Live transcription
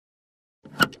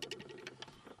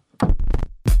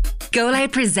Go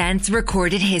Loud presents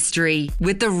Recorded History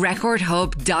with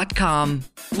therecordhub.com.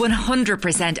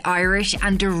 100% Irish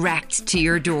and direct to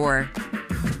your door.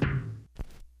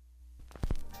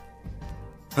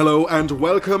 Hello and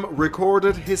welcome,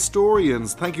 Recorded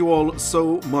Historians. Thank you all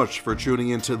so much for tuning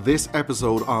into this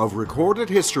episode of Recorded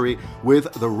History with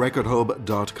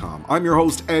therecordhub.com. I'm your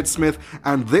host, Ed Smith,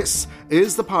 and this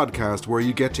is the podcast where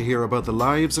you get to hear about the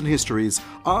lives and histories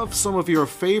of some of your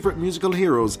favourite musical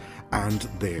heroes and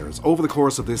theirs. Over the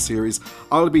course of this series,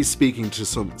 I'll be speaking to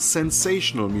some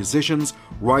sensational musicians,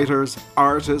 writers,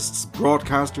 artists,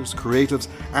 broadcasters, creatives,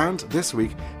 and this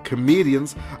week,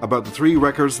 comedians about the three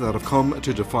records that have come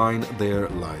to define their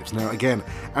lives. Now, again,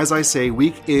 as I say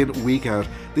week in, week out,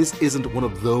 this isn't one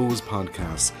of those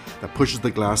podcasts that pushes the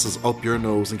glasses up your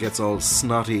nose and gets all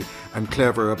snotty and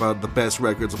clever about the best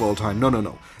records of all time.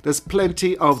 No. There's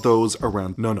plenty of those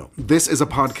around. No. This is a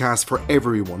podcast for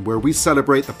everyone where we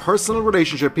celebrate the personal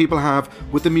relationship people have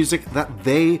with the music that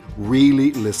they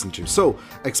really listen to. So,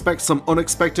 expect some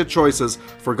unexpected choices,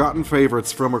 forgotten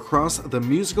favourites from across the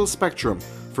musical spectrum,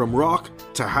 from rock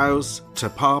to house to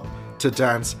pop to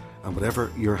dance and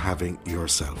whatever you're having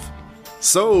yourself.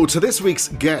 So, to this week's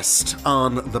guest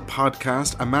on the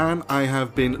podcast, a man I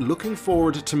have been looking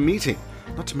forward to meeting,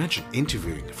 not to mention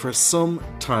interviewing, for some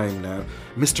time now,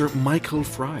 Mr. Michael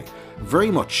Fry.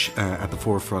 Very much at the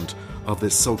forefront of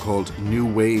this so-called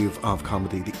new wave of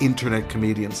comedy, the internet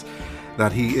comedians,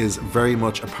 that he is very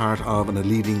much a part of and a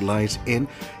leading light in.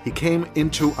 He came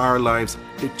into our lives,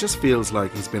 it just feels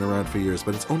like he's been around for years,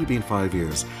 but it's only been 5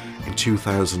 years, in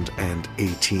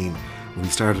 2018, when he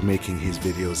started making his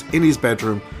videos in his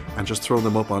bedroom and just throwing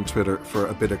them up on Twitter for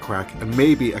a bit of crack and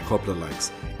maybe a couple of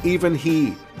likes. Even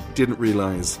he didn't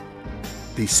realise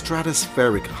the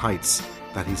stratospheric heights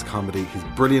that his comedy, his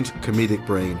brilliant comedic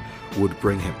brain would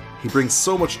bring him. He brings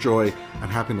so much joy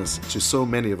and happiness to so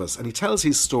many of us, and he tells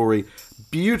his story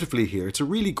beautifully here. It's a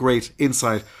really great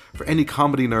insight for any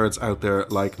comedy nerds out there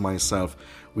like myself.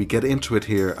 We get into it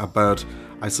here about,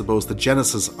 I suppose, the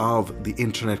genesis of the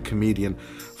internet comedian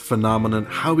phenomenon,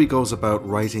 how he goes about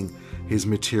writing his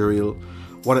material,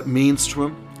 what it means to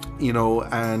him,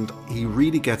 and he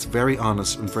really gets very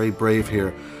honest and very brave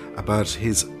here about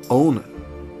his own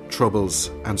troubles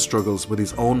and struggles with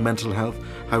his own mental health,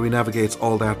 how he navigates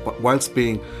all that, but whilst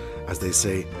being, as they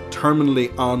say,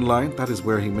 terminally online. That is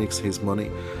where he makes his money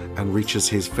and reaches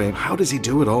his fame. How does he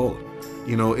do it all?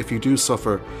 If you do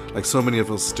suffer, like so many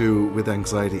of us do, with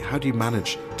anxiety, how do you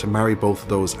manage to marry both of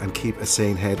those and keep a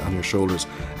sane head on your shoulders?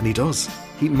 And he does.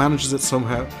 He manages it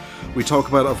somehow. We talk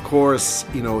about, of course,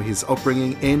 his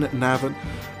upbringing in Navan,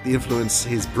 the influence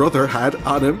his brother had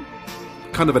on him,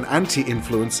 kind of an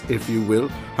anti-influence, if you will,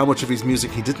 how much of his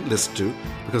music he didn't listen to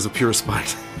because of pure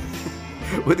spite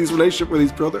with his relationship with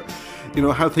his brother,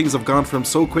 how things have gone for him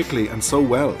so quickly and so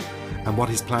well, and what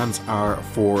his plans are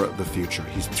for the future.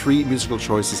 His three musical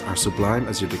choices are sublime,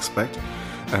 as you'd expect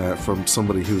from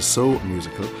somebody who's so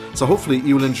musical. So hopefully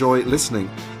you'll enjoy listening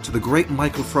to the great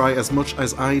Michael Fry as much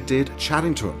as I did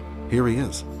chatting to him. Here he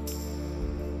is.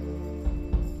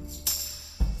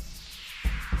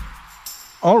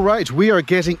 All right, we are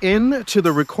getting into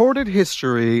the recorded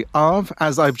history of,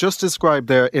 as I've just described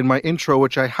there in my intro,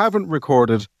 which I haven't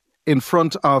recorded in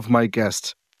front of my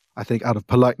guest, I think out of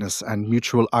politeness and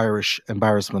mutual Irish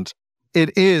embarrassment.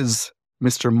 It is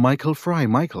Mr. Michael Fry.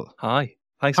 Michael. Hi.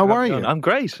 Thanks. How are you? I'm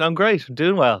great. I'm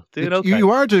doing well. Doing okay. You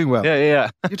are doing well.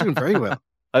 Yeah. You're doing very well.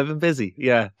 I've been busy,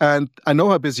 yeah. And I know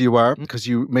how busy you are because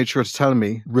you made sure to tell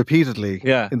me repeatedly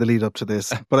in the lead up to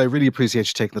this. But I really appreciate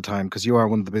you taking the time because you are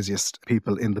one of the busiest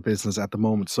people in the business at the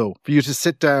moment. So for you to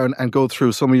sit down and go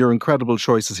through some of your incredible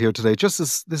choices here today, just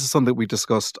as this is something we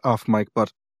discussed off mic,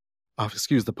 but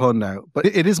excuse the pun now, but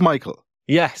it is Michael.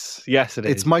 Yes, it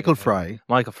is. It's Michael Fry.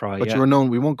 Michael Fry, but you are known,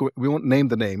 we won't name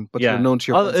the name, but you're known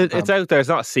to your it's out there, it's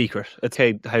not a secret. It's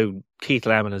how Keith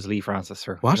Lemon is Lee Francis.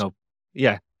 Or, what?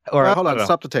 Yeah. Or hold on,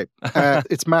 stop the tape.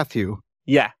 It's Matthew.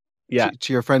 Yeah.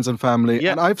 To your friends and family.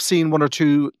 Yeah. And I've seen one or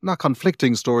two, not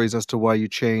conflicting stories as to why you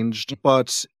changed,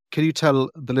 but can you tell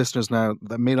the listeners now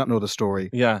that may not know the story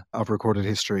of Recorded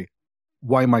History,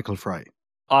 why Michael Fry?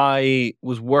 I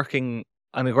was working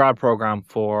on a grad programme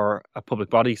for a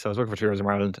public body, so I was working for Tourism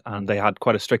Ireland, and they had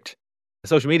quite a strict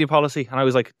social media policy, and I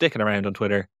was like dicking around on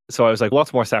Twitter. So I was like,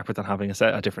 what's more separate than having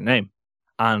a different name?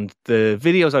 And the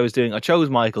videos I was doing, I chose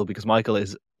Michael because Michael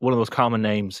is one of the most common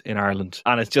names in Ireland.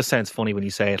 And it just sounds funny when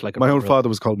you say it. Like my own father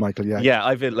was called Michael, yeah. Yeah,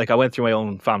 I went through my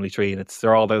own family tree and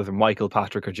they're all either Michael,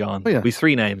 Patrick or John. Oh, yeah. We have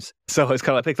three names. So it's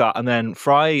kind of, I picked that. And then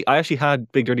Fry, I actually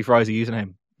had Big Dirty Fry as a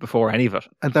username before any of it.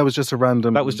 And that was just a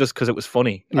random... That was just because it was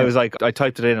funny. Yeah. I was like, I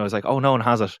typed it in, I was like, oh, no one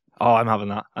has it. Oh, I'm having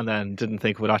that. And then didn't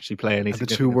think it would actually play any and the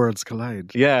two significance. words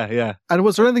collide. Yeah. And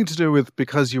was there anything to do with,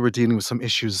 because you were dealing with some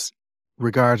issues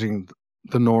regarding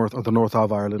the north or the north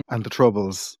of Ireland and the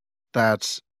Troubles,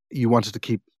 that you wanted to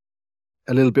keep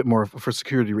a little bit more for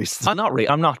security reasons? I'm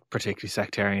not particularly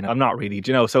sectarian. I'm not really,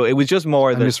 do you know? So it was just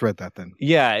more I that... misread that then.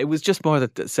 Yeah, it was just more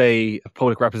that, say, a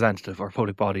public representative or a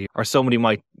public body or somebody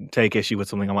might take issue with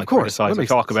something I might course, criticise that or makes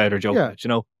talk sense. about or joke Yeah. about, you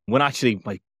know? When actually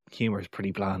my humour is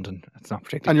pretty bland and it's not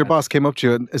particularly... And your bad. boss came up to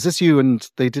you, and is this you? And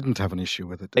they didn't have an issue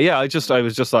with it. Yeah, I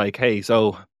was just like, hey,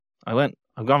 so I've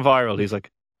gone viral. He's like...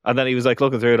 And then he was like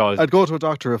looking through it all. I'd go to a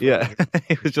doctor if... Yeah,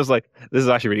 he was just like, this is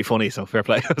actually really funny, so fair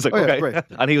play. I was like, Oh, yeah, okay. great.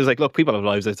 And he was like, look, people have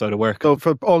lives outside of work. So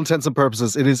for all intents and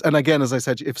purposes, it is... And again, as I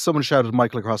said, if someone shouted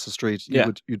Michael across the street,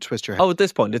 you'd twist your head. Oh, at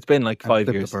this point, it's been like And 5 flip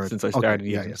the years bird. since I Okay, started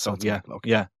yeah, using yeah, it. so So it's yeah, Michael, okay.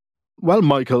 yeah. Well,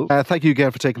 Michael, thank you again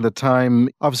for taking the time.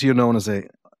 Obviously, you're known as a,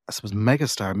 I suppose,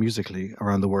 megastar musically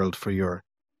around the world for your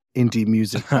indie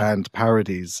music and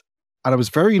parodies. And I was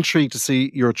very intrigued to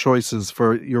see your choices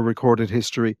for your recorded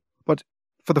history. But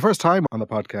for the first time on the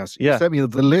podcast, you Yeah. sent me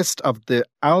the list of the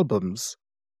albums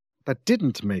that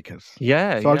didn't make it.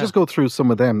 Yeah, So I'll just go through some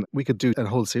of them. We could do a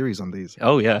whole series on these.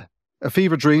 Oh, yeah. A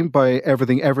Fever Dream by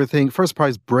Everything Everything. First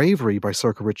prize, Bravery by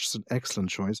Circa Richardson. Excellent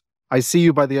choice. I See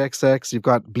You by the XX. You've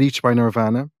got Bleach by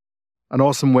Nirvana. An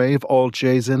Awesome Wave, all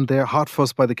J's in there. Hot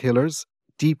Fuss by the Killers.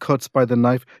 Deep Cuts by The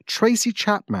Knife. Tracy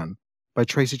Chapman by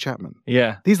Tracy Chapman.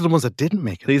 Yeah. These are the ones that didn't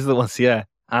make it. These are the ones, yeah.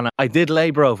 And I did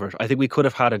labour over it. I think we could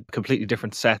have had a completely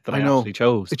different set that I I know. actually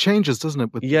chose. It changes, doesn't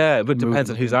it? With Yeah, but it depends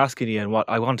on movement, who's yeah. asking you and what.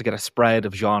 I want to get a spread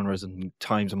of genres and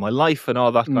times in my life and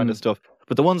all that kind of stuff.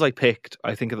 But the ones I picked,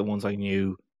 I think are the ones I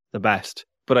knew the best.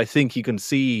 But I think you can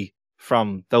see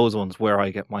from those ones where I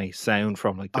get my sound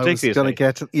from. Like I was particularly, going to say,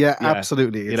 get to... Yeah, Yeah.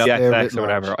 absolutely. you It's know, the there XX writ or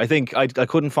whatever. large. I think I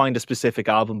couldn't find a specific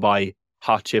album by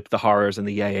Hot Chip, The Horrors and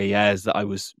the Yeah Yeah Yeahs that I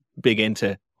was big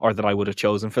into or that I would have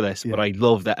chosen for this. Yeah. But I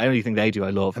love that. Anything they do,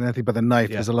 I love. And I think by The Knife,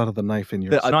 Yeah. there's a lot of The Knife in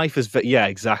your... The knife is, yeah,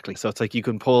 exactly. So it's like you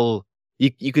can pull,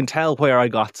 you can tell where I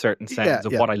got certain sounds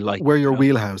of what I like. Where your you know?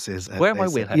 wheelhouse is. as Where they my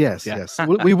say. wheelhouse Yes, is, yeah.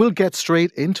 yes. We will get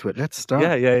straight into it. Let's start.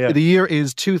 Yeah. The year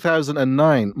is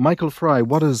 2009. Michael Fry,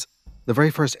 what is the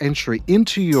very first entry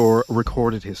into your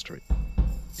recorded history?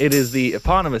 It is the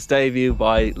eponymous debut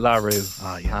by La Rue.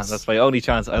 Ah, yes. And that's my only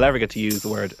chance I'll ever get to use the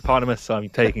word eponymous, so I'm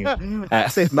taking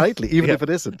it. Say it nightly, even Yeah. if it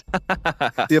isn't.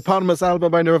 The eponymous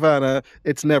album by Nirvana,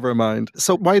 it's Nevermind.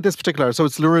 So why this particular? So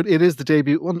it's La Rue, it is the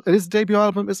debut. Well, it is the debut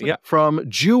album, isn't Yeah. it? From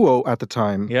Duo at the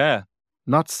time. Yeah.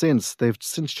 Not since. They've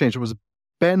since changed. It was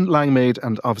Ben Langmaid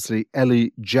and obviously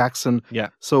Ellie Jackson. Yeah.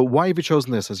 So why have you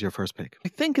chosen this as your first pick? I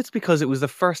think it's because it was the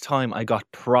first time I got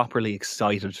properly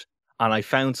excited and I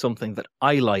found something that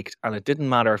I liked, and it didn't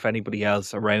matter if anybody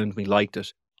else around me liked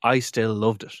it. I still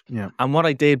loved it. Yeah. And what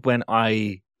I did when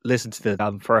I listened to the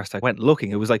album first, I went looking.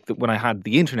 It was like when I had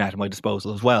the internet at my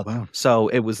disposal as well. Wow. So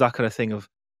it was that kind of thing of,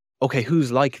 okay,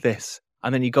 who's like this?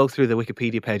 And then you go through the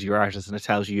Wikipedia page of your artist and it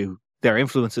tells you their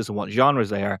influences and what genres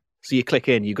they are. So you click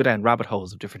in, you go down rabbit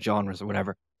holes of different genres or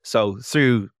whatever. So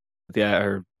through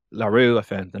the La Rue, I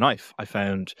found The Knife. I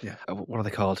found, what are they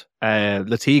called?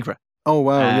 Le Tigre. Oh,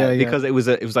 wow. Yeah. Because it was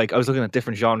like I was looking at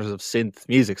different genres of synth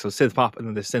music. So synth pop and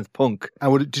then there's synth punk.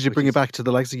 And did you bring it back to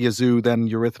the likes of Yazoo, then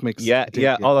Eurythmics?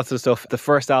 Yeah, all that sort of stuff. The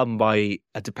first album by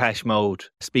a Depeche Mode,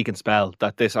 Speak and Spell,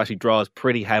 that this actually draws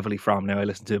pretty heavily from now I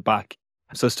listen to it back.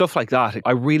 So stuff like that.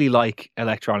 I really like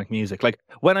electronic music. Like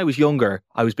when I was younger,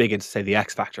 I was big into, say, the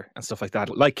X Factor and stuff like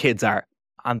that, like kids are.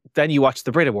 And then you watch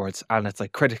the Brit Awards and it's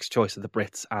like Critics' Choice of the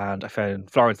Brits. And I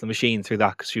found Florence and the Machine through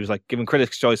that because she was like given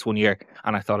Critics' Choice one year.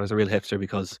 And I thought I was a real hipster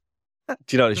because, do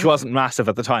you know, she wasn't massive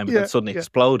at the time, but then suddenly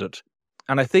exploded.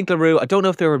 And I think La Rue, I don't know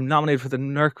if they were nominated for the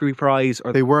Mercury Prize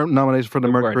or... They weren't nominated for the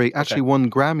They weren't, Mercury. okay. Actually won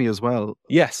Grammy as well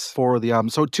Yes. for the album.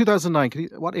 So 2009,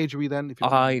 what age were you then? If you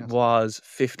don't I mind me asking? was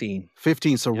 15.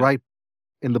 15, so right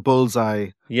in the bullseye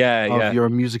of your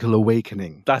musical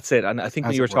awakening. That's it. And I think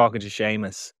when As you were it were. talking to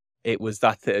Seamus, it was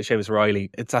that Seamus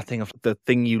Riley. It's that thing of the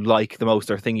thing you like the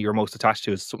most or thing you're most attached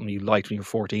to is something you liked when you were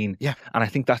 14. Yeah. And I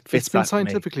think that fits It's been that for me.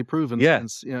 scientifically proven Yeah.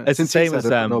 since. It's the since he same said as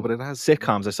it, no, but it has.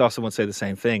 sitcoms. I saw someone say the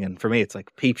same thing. And for me, it's like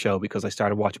Peep Show because I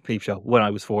started watching Peep Show when I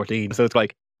was 14. So it's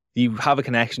like you have a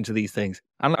connection to these things.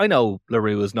 And I know La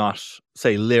Rue is not,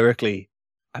 say, lyrically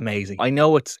amazing. I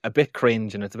know it's a bit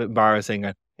cringe and it's a bit embarrassing.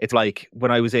 And it's like when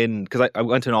I was in, because I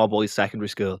went to an all-boys secondary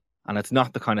school, and it's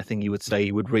not the kind of thing you would say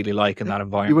you would really like in that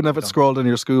environment. You wouldn't have it scrawled in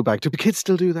your school bag. Do kids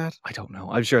still do that? I don't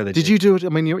know. I'm sure they did. Did you do it? I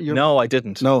mean, you're No, I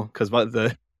didn't. No. Because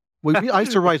the I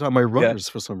used to write on my runners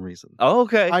for some reason. Oh,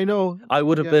 okay. I know. I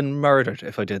would have been murdered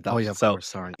if I did that. Oh, yeah, of course,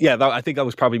 sorry. Yeah, I think that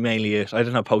was probably mainly it. I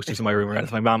didn't have posters in my room or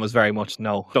anything. My mum was very much,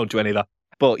 no, don't do any of that.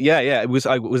 But yeah, I was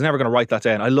never going to write that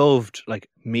down. I loved like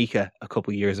Mika a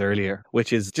couple of years earlier,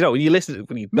 which is, you know, when you listen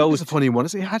to Mika's a funny one.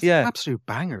 It had absolute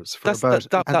bangers for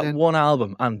that one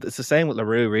album. And it's the same with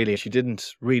LaRue, really. She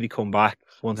didn't really come back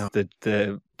once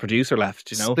the producer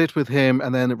left, you know. Split with him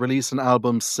and then released an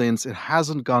album since. It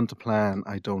hasn't gone to plan,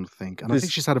 I don't think. And I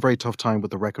think she's had a very tough time with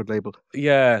the record label.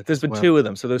 Yeah, there's been two of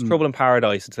them. So there's Trouble in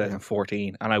Paradise in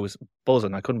 2014 and I was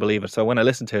buzzing. I couldn't believe it. So when I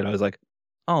listened to it, I was like,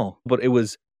 oh, but it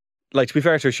was... Like, to be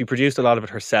fair to her, she produced a lot of it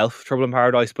herself, Trouble in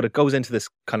Paradise, but it goes into this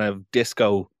kind of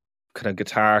disco, kind of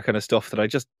guitar kind of stuff that I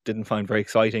just didn't find very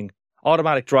exciting.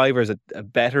 Automatic Driver is a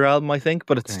better album, I think,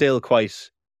 but it's still quite...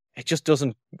 It just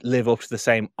doesn't live up to the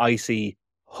same icy,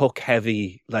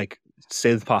 hook-heavy, like,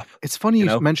 synth pop. It's funny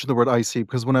you mentioned the word icy,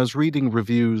 because when I was reading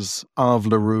reviews of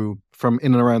LaRue from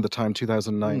in and around the time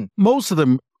 2009, most of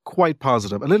them quite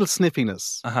positive. A little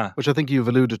sniffiness, which I think you've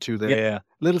alluded to there. Yeah.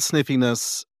 Little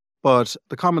sniffiness... But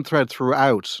the common thread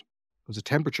throughout was a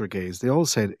temperature gaze. They all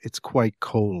said it's quite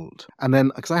cold. And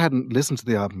then, because I hadn't listened to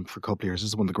the album for a couple of years, this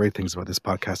is one of the great things about this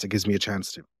podcast. It gives me a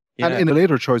chance to. Yeah. And in a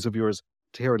later choice of yours,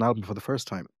 to hear an album for the first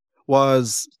time,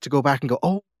 was to go back and go,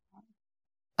 oh,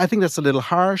 I think that's a little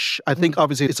harsh. I think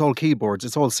obviously it's all keyboards.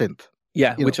 It's all synth.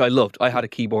 Yeah, which I loved. I had a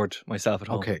keyboard myself at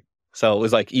home. Okay. So it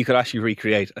was like, you could actually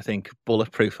recreate, I think,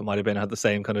 Bulletproof. It might have been, had the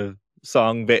same kind of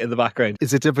song bit in the background.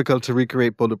 Is it difficult to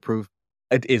recreate Bulletproof?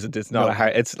 It isn't. It's not a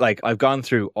hard... It's like, I've gone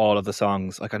through all of the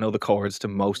songs. Like, I know the chords to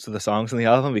most of the songs in the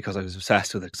album because I was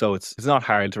obsessed with it. So it's not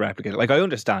hard to replicate it. Like, I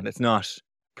understand it's not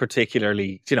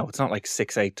particularly, you know, it's not like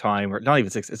 6/8 Time or not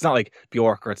even 6. It's not like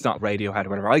Bjork or it's not Radiohead or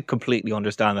whatever. I completely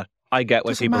understand that. I get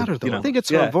when people... matter, though. You know, I think it's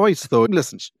her voice, though.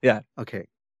 Listen. Yeah. Okay.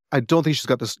 I don't think she's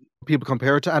got this... People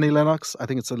compare it to Annie Lennox. I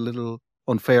think it's a little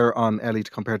unfair on Ellie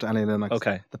to compare it to Annie Lennox.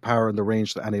 Okay. The power and the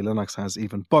range that Annie Lennox has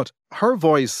even. But her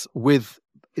voice with...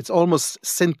 It's almost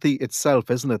synthy itself,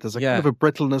 isn't it? There's a kind of a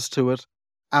brittleness to it.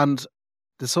 And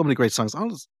there's so many great songs.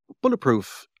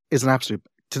 Bulletproof is to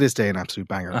this day, an absolute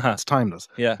banger. It's timeless.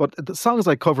 Yeah. But the songs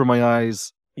like Cover My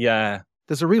Eyes,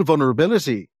 there's a real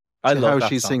vulnerability to how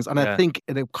she sings. And I think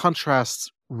it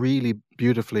contrasts really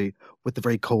beautifully with the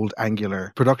very cold,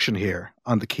 angular production here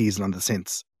on the keys and on the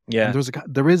synths. Yeah. And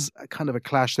there is a kind of a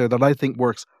clash there that I think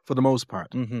works for the most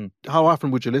part. Mm-hmm. How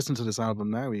often would you listen to this album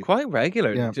now? Quite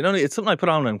regularly. Yeah. Do you know, it's something I put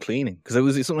on when I'm cleaning, because it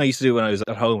was something I used to do when I was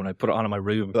at home and I put it on in my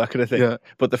room, that kind of thing. Yeah.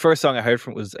 But the first song I heard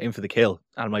from it was Aim for the Kill,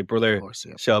 and my brother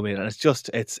showed me it,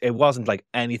 and it wasn't like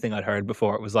anything I'd heard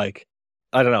before. It was like,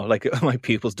 I don't know, like my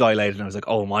pupils dilated and I was like,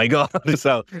 oh my God.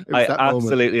 So I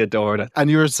absolutely adored it. And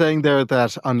you were saying there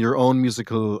that on your own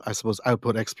musical, I suppose,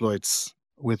 output exploits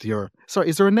with your... Sorry,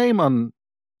 is there a name on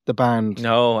the band?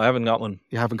 No, I haven't got one.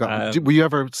 You haven't got one. Were you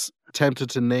ever tempted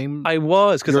to name I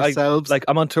was, because yourselves?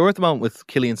 I'm on tour at the moment with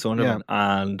Killian Sunderland,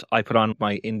 and I put on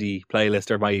my indie playlist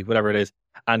or my whatever it is,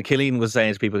 and Killian was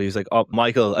saying to people, he was like, oh,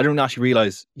 Michael, I didn't actually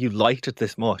realise you liked it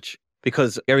this much.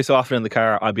 Because every so often in the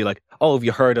car, I'd be like, oh, have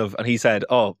you heard of... And he said,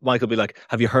 oh, Michael would be like,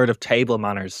 have you heard of Table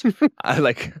Manners?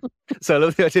 So I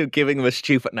love the idea of giving him a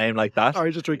stupid name like that.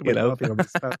 Sorry, just drinking my coffee on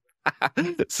this.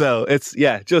 So it's,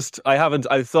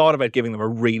 I've thought about giving them a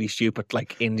really stupid,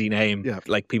 like, indie name,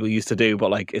 like people used to do, but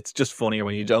like, it's just funnier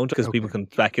when you don't, because people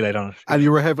can speculate on it. And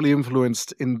you were heavily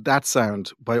influenced in that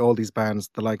sound by all these bands,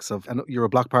 the likes of... And you're a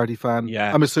Block Party fan,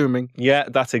 I'm assuming. Yeah,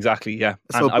 that's exactly, So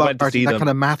and I went to see that them. kind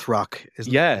of math rock,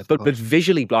 isn't it? Yeah, but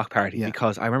visually Block Party,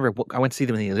 because I remember I went to see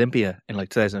them in the Olympia in like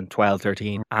 2012,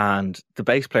 13, and the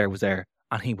bass player was there,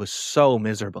 and he was so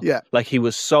miserable. Yeah. Like, he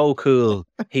was so cool.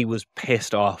 He was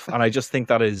pissed off. And I just think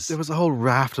that is... There was a whole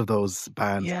raft of those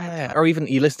bands. Yeah. Or even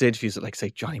you listen to interviews like, say,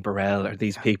 Johnny Burrell or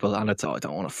these people, and it's, oh, I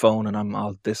don't want a phone and I'm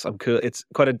all this, I'm cool. It's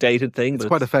quite a dated thing. It's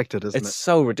quite affected, isn't it? It's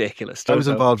so ridiculous. I was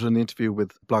involved in an interview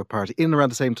with Block Party in and around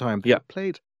the same time. Yeah.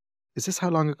 Played... Is this how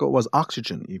long ago it was?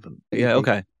 Oxygen, even. Yeah,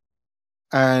 okay.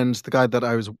 And the guy that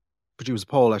I was... Producer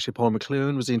Paul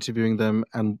McClune was interviewing them,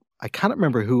 and I can't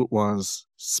remember who it was,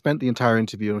 spent the entire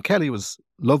interview, and Kelly was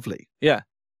lovely. Yeah.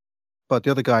 But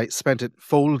the other guy spent it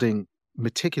folding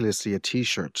meticulously a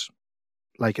t-shirt,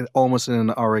 like almost in an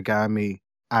origami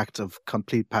act of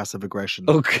complete passive aggression.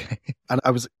 Okay. And I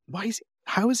was,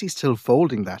 how is he still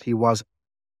folding that? He was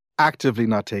actively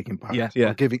not taking part,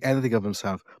 or giving anything of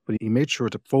himself, but he made sure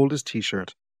to fold his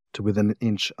t-shirt to within an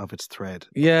inch of its thread.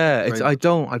 Yeah,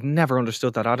 I've never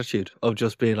understood that attitude of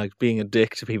just being a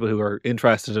dick to people who are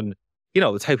interested in, you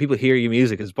know, it's how people hear your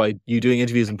music is by you doing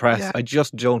interviews and press. Yeah. I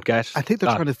just don't get I think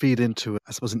they're trying to feed into,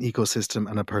 I suppose, an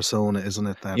ecosystem and a persona, isn't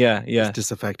it? That is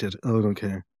disaffected. Oh, I don't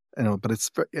care. But it's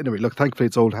anyway. Look, thankfully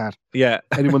it's old hat. Yeah.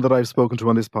 Anyone that I've spoken to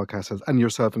on this podcast has, and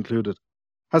yourself included,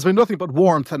 has been nothing but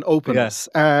warmth and openness.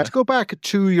 To go back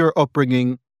to your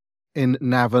upbringing in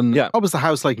Navan, what was the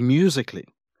house like musically?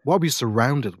 What were you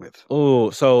surrounded with? Oh,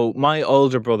 so my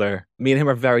older brother, me and him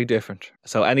are very different.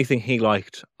 So anything he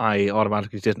liked, I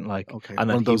automatically didn't like. Okay, and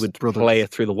then he would play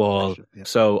it through the wall. Yeah.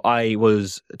 So I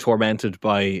was tormented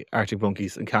by Arctic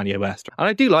Monkeys and Kanye West. And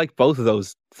I do like both of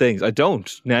those things. I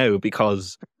don't now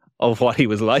because of what he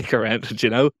was like around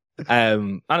it,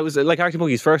 and it was like Arctic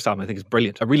Monkeys' first album, I think, is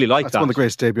brilliant. I really like that. It's one of the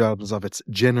greatest debut albums of its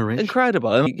generation.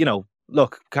 Incredible. And,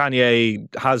 look, Kanye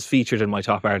has featured in my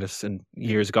top artists in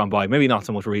years gone by. Maybe not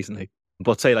so much recently.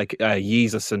 But say like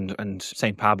Yeezus and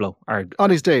St. Pablo are... On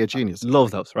his day, a genius.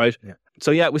 Love those, right? Yeah.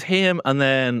 So it was him. And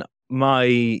then my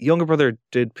younger brother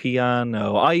did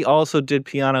piano. I also did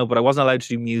piano, but I wasn't allowed to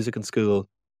do music in school.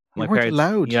 You weren't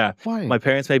allowed? Yeah. Why? My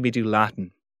parents made me do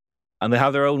Latin. And they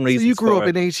have their own reasons. So you grew up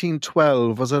in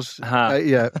 1812, was it?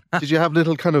 Yeah. Did you have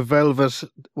little kind of velvet,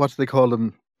 what do they call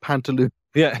them? Pantaloons?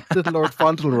 Yeah. Little Lord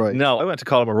Fauntleroy. No, I went to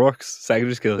Colin O'Rourke's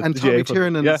secondary school. And Tommy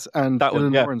Tiernan's and that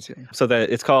one, Lawrence. Yeah. So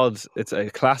it's a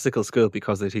classical school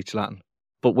because they teach Latin.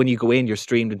 But when you go in, you're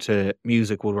streamed into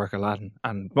music, woodwork, or Latin.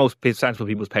 And most sensible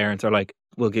people's parents are like,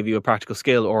 we'll give you a practical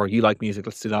skill, or you like music,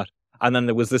 let's do that. And then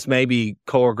there was this maybe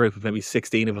core group of maybe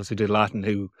 16 of us who did Latin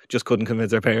who just couldn't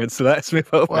convince our parents to let us move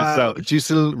over. Wow. So, do you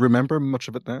still remember much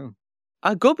of it now?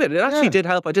 A good bit. It actually did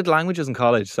help. I did languages in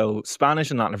college, so Spanish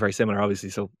and Latin are very similar,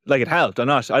 obviously. So, it helped. I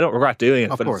don't regret doing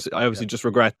it, of course. I obviously just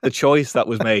regret the choice that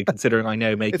was made, considering I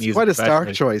now make music. It's quite a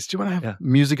stark choice. Do you want to have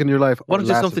music in your life? What if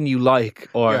it's something you like,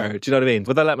 or do you know what I mean?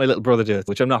 Would I let my little brother do it,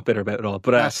 which I'm not bitter about at all?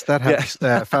 But that helps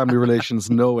family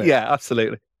relations no way. Yeah,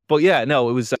 absolutely. But it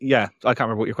was, I can't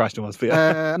remember what your question was.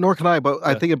 But nor can I, but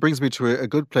I think it brings me to a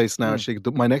good place now. Actually,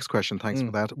 my next question, thanks for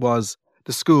that, was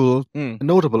the school,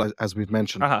 notable, as we've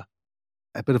mentioned,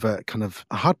 a bit of a kind of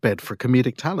a hotbed for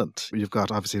comedic talent. You've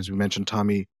got, obviously, as we mentioned,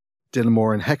 Tommy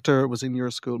Dillamore and Hector was in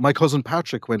your school. My cousin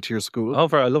Patrick went to your school. Oh,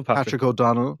 I love Patrick. Patrick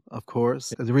O'Donnell, of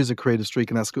course. There is a creative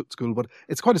streak in that school, but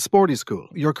it's quite a sporty school.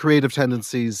 Your creative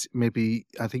tendencies, maybe,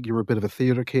 I think you were a bit of a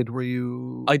theatre kid, were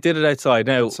you? I did it outside.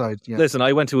 Now, yeah. Listen,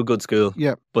 I went to a good school,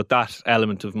 but that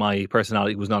element of my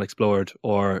personality was not explored,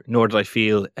 nor did I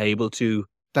feel able to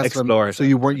explore it. So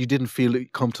you didn't feel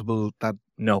comfortable that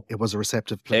no, it was a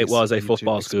receptive place. It was a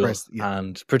football school,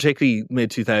 and particularly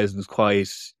mid-2000s, quite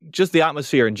just the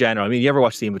atmosphere in general. I mean, you ever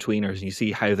watch The Inbetweeners and you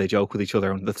see how they joke with each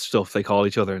other and the stuff they call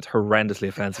each other? It's horrendously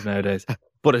offensive nowadays.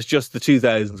 But it's just the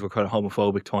 2000s were quite a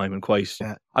homophobic time and quite.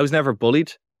 Yeah. I was never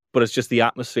bullied, but it's just the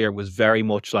atmosphere was very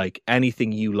much like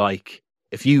anything you like.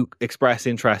 If you express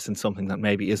interest in something that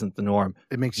maybe isn't the norm,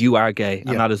 it makes you are gay,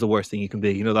 and that is the worst thing you can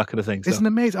be. That kind of thing. Isn't it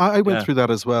amazing? I went through that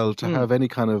as well, to have any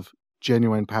kind of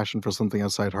genuine passion for something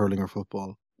outside hurling or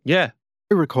football. Yeah.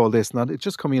 I recall this, and it's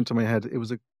just coming into my head. It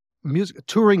was a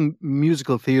touring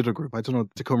musical theatre group, I don't know,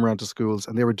 to come around to schools,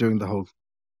 and they were doing the whole,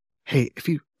 hey, if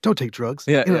you don't take drugs,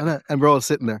 and we're all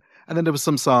sitting there. And then there was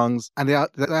some songs, and they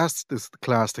asked the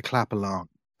class to clap along.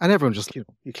 And everyone just, you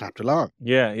clapped along.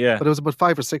 Yeah. But there was about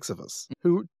 5 or 6 of us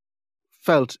who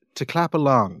felt to clap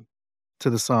along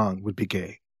to the song would be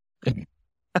gay.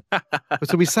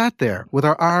 So we sat there with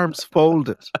our arms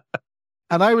folded.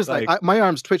 And I was like my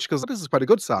arms twitched because this is quite a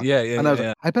good song. Yeah. And I was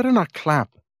like, I better not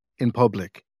clap in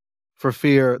public for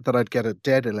fear that I'd get a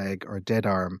dead leg or a dead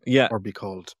arm or be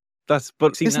called.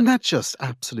 Isn't that just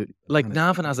absolutely... Like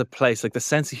Navan as a place, like the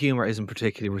sense of humour isn't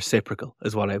particularly reciprocal,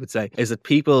 is what I would say. Is that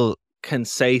people can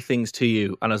say things to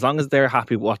you, and as long as they're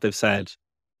happy with what they've said,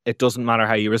 it doesn't matter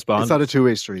how you respond. It's not a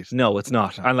two-way street. No, it's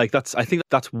not. And I think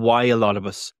that's why a lot of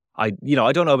us, I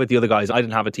don't know about the other guys. I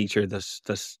didn't have a teacher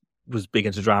that was big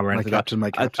into drama or anything. My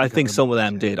captain. I think some of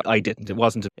them did. I didn't. It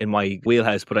wasn't in my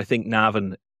wheelhouse, but I think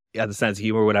Navan had a sense of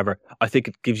humour or whatever. I think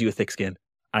it gives you a thick skin,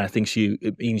 and I think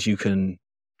it means you can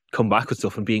come back with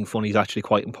stuff, and being funny is actually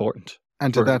quite important.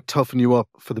 And did that toughen you up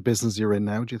for the business you're in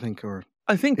now, do you think? Or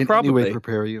I think in probably any way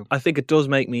prepare you? I think it does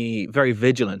make me very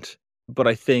vigilant, but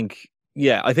I think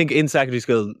in secondary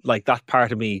school, like that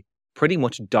part of me pretty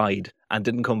much died and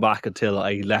didn't come back until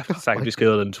I left secondary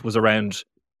school and was around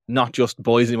not just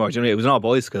boys anymore. Do you know what I mean? It was not a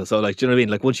boys' school. So do you know what I mean?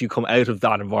 Like once you come out of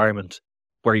that environment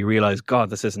where you realise, God,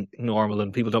 this isn't normal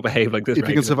and people don't behave like this. If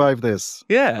you can survive this.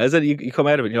 Yeah, as in you come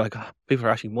out of it and you're like, people are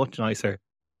actually much nicer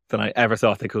than I ever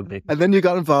thought they could be. And then you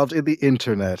got involved in the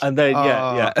internet. And then,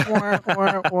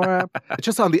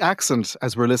 Just on the accent,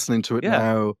 as we're listening to it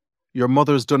now, your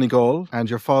mother's Donegal and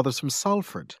your father's from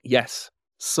Salford. Yes.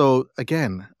 So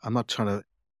again, I'm not trying to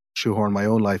shoehorn my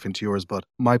own life into yours, but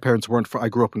my parents weren't I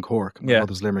grew up in Cork. My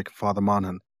mother's Limerick, father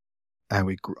Monaghan.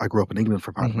 and I grew up in England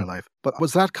for part of my Mhm. life. But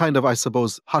was that kind of, I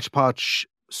suppose, hodgepodge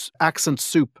accent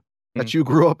soup that you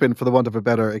grew up in, for the want of a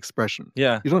better expression?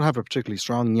 Yeah. You don't have a particularly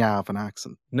strong Yav and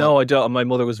accent. No, I don't. My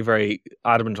mother was very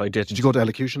adamant I didn't. Did you go to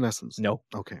elocution lessons? No.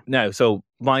 Okay. No, so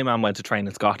my mum went to train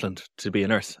in Scotland to be a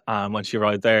nurse. And when she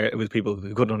arrived there, it was people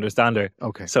who couldn't understand her.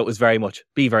 Okay. So it was very much,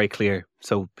 be very clear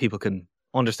so people can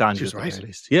understand She's you right. at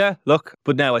least. Yeah, look.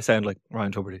 But now I sound like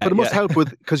Ryan Tuberty. But it must Yeah. help with,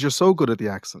 because you're so good at the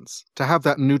accents, to have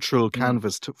that neutral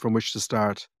canvas from which to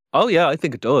start. Oh, yeah, I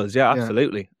think it does. Yeah, Yeah.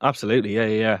 absolutely. Absolutely.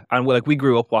 Yeah. And we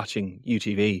grew up watching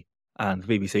UTV and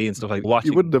BBC and stuff like that.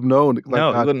 You wouldn't have known. Like No,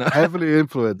 you that. wouldn't. Heavily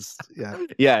influenced. Yeah.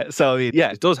 Yeah, so I mean,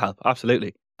 yeah, it does help,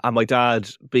 absolutely. And my dad,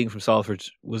 being from Salford,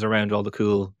 was around all the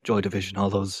cool Joy Division, all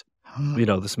those,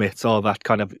 the Smiths, all that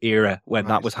kind of era when Right.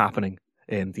 that was happening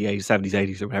in the 80s, 70s,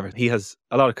 80s or whatever. He has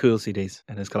a lot of cool CDs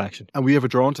in his collection. And were you ever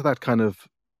drawn to that kind of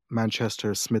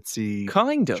Manchester, Smithsy,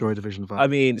 Kind of. Joy Division vibe? I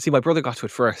mean, see, my brother got to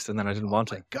it first and then I didn't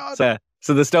want my it. God.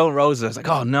 So the Stone Roses, I was like,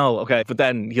 oh no, okay. But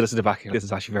then you listen to back, this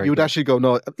is actually very You would good. actually go,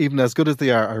 no, even as good as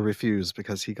they are, I refuse,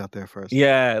 because he got there first.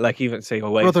 Yeah, like even say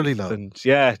Oasis. Brotherly love. And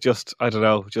yeah, just, I don't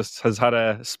know, just has had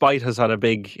a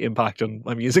big impact on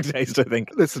my music taste, I think.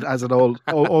 Listen, as it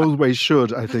always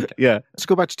should, I think. Yeah. Let's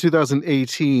go back to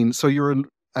 2018. So you're in,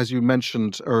 as you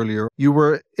mentioned earlier, you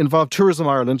were involved Tourism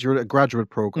Ireland. You're at a graduate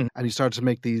program, and you started to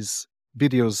make these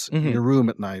videos in your room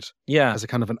at night Yeah. as a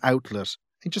kind of an outlet.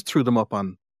 You just threw them up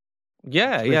on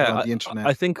Yeah, Straight yeah. on the internet.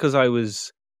 I think because I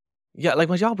was, like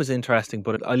my job was interesting,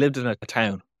 but I lived in a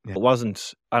town. Yeah. It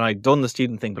wasn't, and I'd done the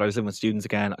student thing, but I was living with students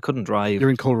again. I couldn't drive. You're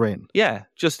in Coleraine. Yeah,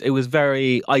 just it was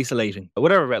very isolating.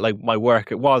 Whatever about like my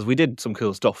work, it was. We did some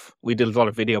cool stuff. We did a lot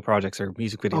of video projects or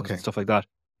music videos Okay. and stuff like that.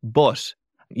 But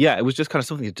yeah, it was just kind of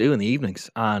something to do in the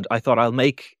evenings. And I thought I'll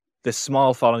make this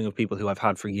small following of people who I've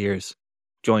had for years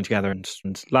join together and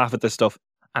laugh at this stuff.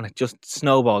 And it just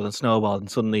snowballed and snowballed,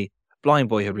 and suddenly Blind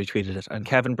Boy had retweeted it, and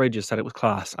Kevin Bridges said it was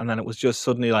class, and then it was just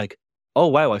suddenly like, oh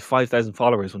wow, I have 5,000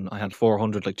 followers when I had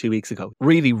 400 like 2 weeks ago.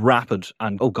 Really rapid,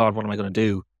 and oh god, what am I going to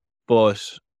do? But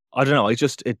I don't know,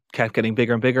 it kept getting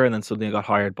bigger and bigger, and then suddenly I got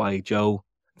hired by Joe,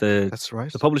 That's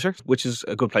right. the publisher, which is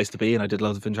a good place to be, and I did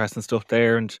loads of interesting stuff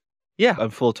there, and yeah, I'm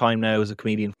full time now as a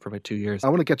comedian for about 2 years. I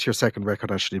want to get to your second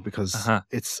record, actually, because Uh-huh.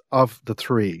 it's of the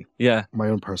three, Yeah, my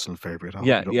own personal favourite. I hope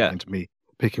Yeah, you don't yeah. mind me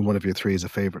picking one of your three as a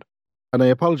favourite. And I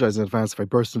apologise in advance if I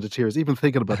burst into tears. Even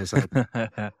thinking about this album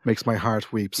makes my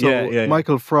heart weep. So, Yeah.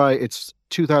 Michael Fry, it's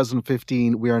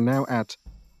 2015. We are now at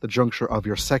the juncture of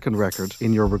your second record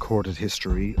in your recorded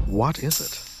history. What is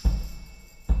it?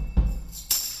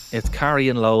 It's Carrie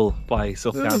and Lowell by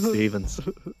Sufjan Stevens.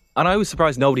 And I was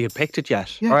surprised nobody had picked it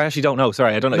yet. Yeah. Or I actually don't know.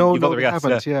 Sorry, I don't know. No, You've no, other we guests,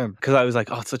 haven't. Yeah. Because I was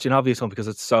like, oh, it's such an obvious one because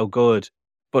it's so good.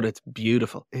 But it's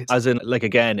beautiful. As in, like,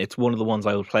 again, it's one of the ones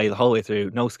I will play the whole way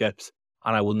through, no skips.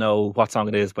 And I will know what song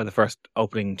it is by the first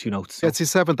opening two notes. So, It's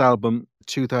his seventh album,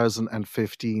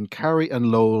 2015. Carrie and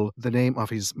Lowell, the name of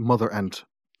his mother and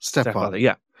stepfather.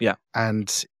 Yeah.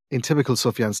 And in typical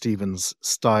Sufjan Stevens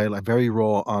style, a very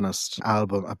raw, honest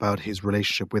album about his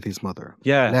relationship with his mother.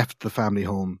 Yeah. Left the family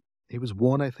home. He was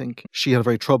one, I think. She had a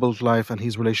very troubled life, and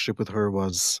his relationship with her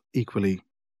was equally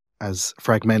as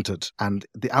fragmented. And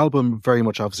the album very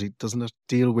much, obviously, doesn't it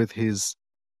deal with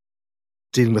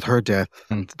dealing with her death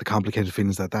and the complicated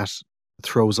feelings that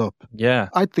throws up. Yeah.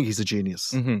 I think he's a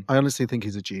genius. hmm I honestly think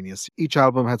he's a genius. Each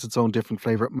album has its own different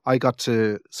flavour. I got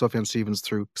to Sufjan Stevens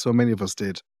through, so many of us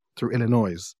did, through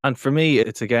Illinois. And for me,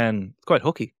 it's again, it's quite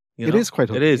hooky. You It know? is quite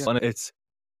hooky, It is. yeah. And it's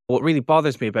what really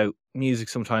bothers me about music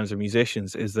sometimes or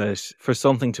musicians is that for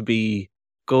something to be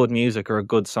good music or a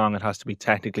good song, it has to be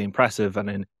technically impressive and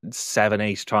in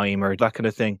 7/8 time or that kind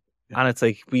of thing. And it's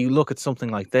like, we look at something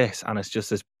like this and it's just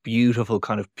this beautiful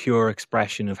kind of pure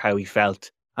expression of how he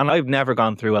felt. And I've never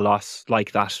gone through a loss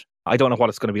like that. I don't know what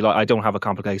it's going to be like. I don't have a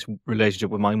complicated relationship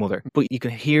with my mother, but you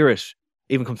can hear it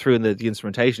even come through in the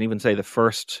instrumentation, even say the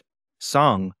first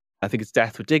song. I think it's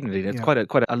Death with Dignity. And it's Yeah.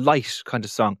 quite a light kind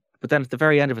of song. But then at the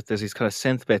very end of it, there's these kind of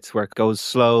synth bits where it goes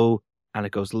slow and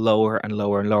it goes lower and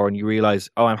lower and lower. And you realize,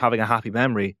 oh, I'm having a happy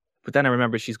memory. But then I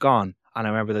remember she's gone. And I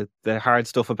remember the hard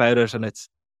stuff about it. And it's,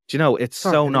 do you know, it's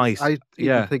so and nice. I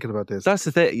Yeah. even thinking about this. That's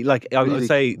the thing. Like, I would Really,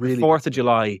 say really- 4th of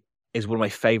July is one of my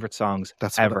favorite songs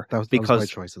That's ever. That was because, my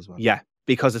choice as well. yeah,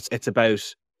 because it's about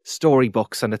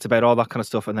storybooks and it's about all that kind of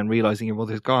stuff. And then realizing your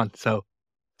mother's gone. So,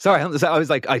 sorry, I was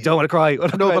like, I don't want to cry. No,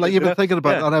 but like, you've been thinking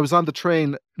about it, Yeah. and I was on the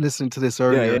train listening to this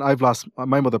earlier, yeah. and I've lost,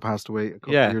 my mother passed away a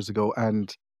couple Yeah. of years ago,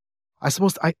 and I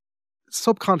suppose I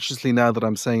subconsciously, now that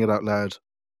I'm saying it out loud,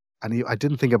 and I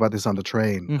didn't think about this on the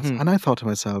train, Mhm. and I thought to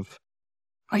myself,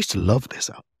 I used to love this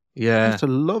album. I Yeah. used to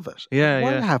love it. Yeah,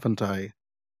 Why yeah. haven't I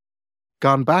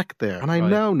gone back there? And I Right.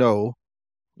 now know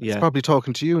Yeah. It's probably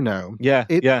talking to you now. Yeah.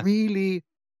 It Yeah. really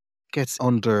gets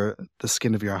under the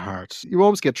skin of your heart. You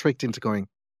always get tricked into going,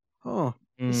 oh,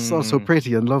 this is all so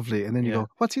pretty and lovely. And then you Yeah. go,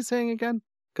 what's he saying again?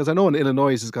 Because I know in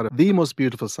Illinois he's got the most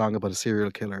beautiful song about a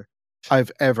serial killer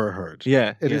I've ever heard.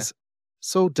 Yeah. It is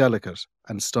so delicate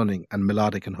and stunning and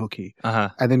melodic and hooky. Uh-huh.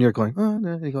 And then you're going, oh,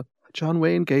 no. You go, John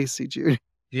Wayne Gacy Jr.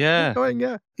 Yeah. Going,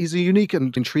 yeah. He's a unique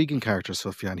and intriguing character,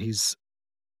 Sufjan. He's,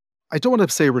 I don't want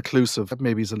to say reclusive,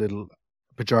 maybe he's a little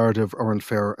pejorative or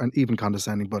unfair and even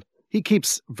condescending, but he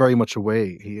keeps very much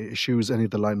away. He eschews any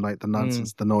of the limelight, the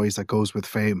nonsense, the noise that goes with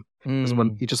fame. Because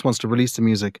when he just wants to release the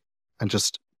music and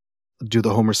just do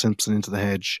the Homer Simpson into the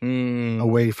hedge,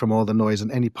 away from all the noise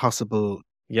and any possible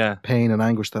pain and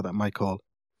anguish that might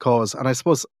cause. And I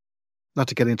suppose, not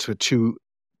to get into it too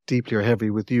deeply or heavy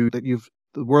with you, that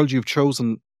the world you've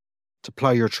chosen to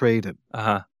ply your trade in,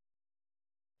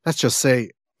 let's just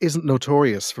say, isn't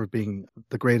notorious for being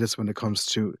the greatest when it comes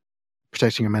to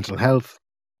protecting your mental health.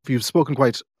 You've spoken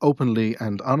quite openly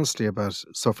and honestly about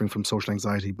suffering from social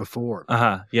anxiety before.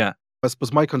 Yeah. I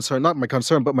suppose my concern, not my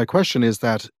concern, but my question is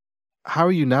that how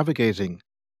are you navigating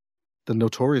the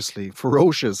notoriously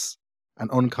ferocious and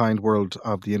unkind world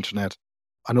of the internet?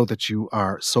 I know that you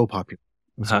are so popular,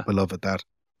 so beloved that,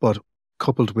 but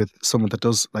coupled with someone that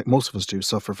does, like most of us do,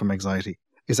 suffer from anxiety,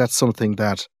 is that something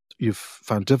that you've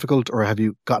found difficult, or have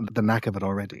you gotten the knack of it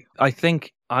already? I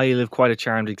think I live quite a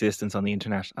charmed existence on the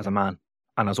internet as a man,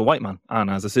 and as a white man,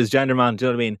 and as a cisgender man. Do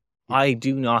you know what I mean? I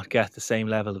do not get the same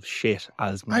level of shit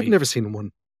as my... I've never seen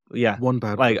one. Yeah. One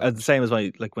bad like the same as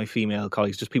my female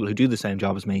colleagues, just people who do the same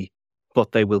job as me,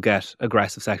 but they will get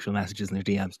aggressive sexual messages in their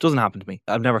DMs. Doesn't happen to me.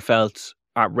 I've never felt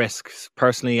at risk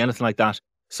personally, anything like that.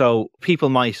 So people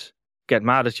might get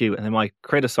mad at you and they might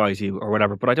criticize you or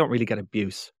whatever, but I don't really get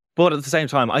abuse. But at the same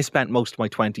time, I spent most of my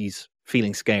 20s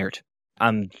feeling scared.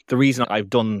 And the reason I've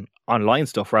done online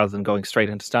stuff rather than going straight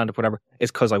into stand-up, whatever,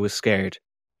 is because I was scared.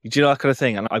 Do you know that kind of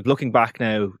thing? And I'm looking back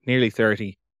now, nearly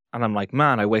 30, and I'm like,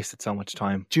 man, I wasted so much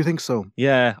time. Do you think so?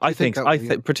 Yeah, I think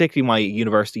particularly my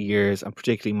university years and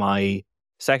particularly my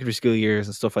secondary school years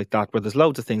and stuff like that, where there's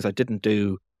loads of things I didn't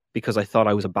do because I thought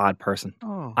I was a bad person.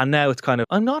 Oh. And now it's kind of,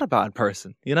 I'm not a bad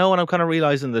person, you know, and I'm kind of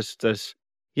realizing that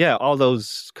all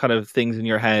those kind of things in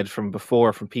your head from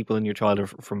before, from people in your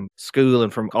childhood, from school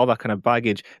and from all that kind of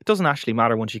baggage, it doesn't actually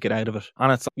matter once you get out of it.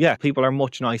 And it's, people are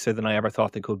much nicer than I ever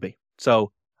thought they could be.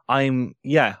 So I'm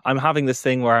having this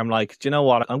thing where I'm like, do you know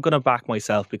what? I'm going to back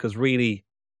myself, because really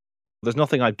there's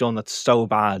nothing I've done that's so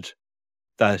bad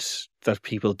that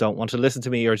people don't want to listen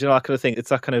to me, or do you know, that kind of thing. It's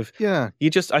that kind of,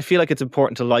 I feel like it's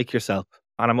important to like yourself.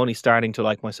 And I'm only starting to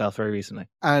like myself very recently.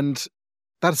 And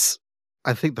that's,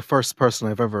 I think, the first person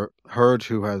I've ever heard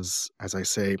who has, as I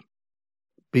say,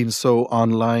 been so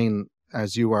online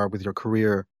as you are with your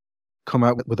career, come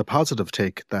out with a positive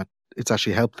take that it's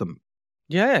actually helped them.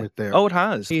 Yeah. With their it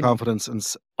has. confidence and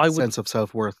sense of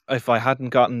self-worth. If I hadn't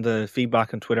gotten the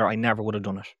feedback on Twitter, I never would have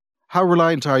done it. How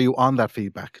reliant are you on that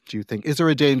feedback, do you think? Is there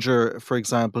a danger, for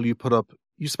example, you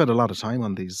spend a lot of time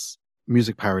on these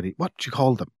music parody, what do you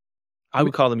call them? I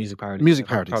would call them music parodies. Music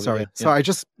parodies, probably, sorry. Yeah. So I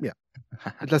just,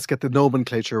 let's get the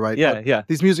nomenclature right. Yeah.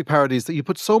 These music parodies that you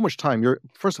put so much time,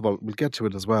 first of all, we'll get to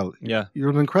it as well. Yeah. You're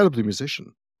an incredible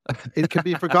musician. It can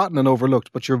be forgotten and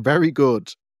overlooked, but you're very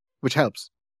good, which helps.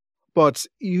 But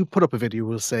you put up a video,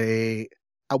 we'll say,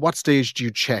 at what stage do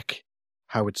you check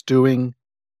how it's doing?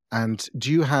 And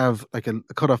do you have like a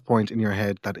cutoff point in your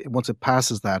head that once it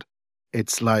passes that,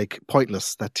 it's like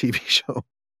Pointless, that TV show?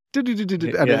 And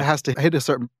it has to hit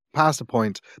past a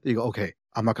point that you go, okay,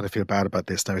 I'm not going to feel bad about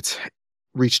this now. It's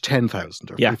reached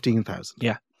 10,000 or 15,000.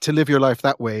 Yeah. To live your life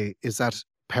that way, is that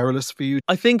perilous for you?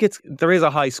 I think there is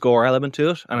a high score element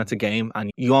to it, and it's a game,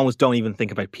 and you almost don't even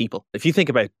think about people. If you think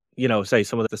about, say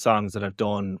some of the songs that I've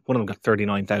done, one of them got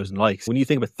 39,000 likes. When you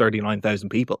think about 39,000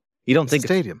 people, you don't think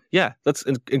stadium. That's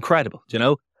incredible, you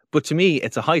know? But to me,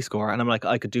 it's a high score, and I'm like,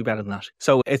 I could do better than that.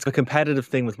 So it's a competitive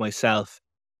thing with myself.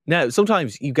 Now,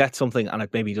 sometimes you get something and it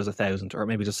maybe does 1,000 or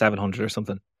maybe just 700 or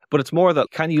something. But it's more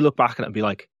that, can you look back at it and be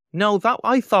like, no,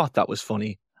 I thought that was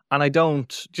funny. And I don't,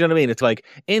 do you know what I mean? It's like,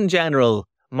 in general,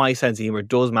 my sense of humor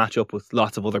does match up with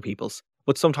lots of other people's.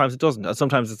 But sometimes it doesn't. And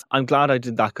sometimes it's, I'm glad I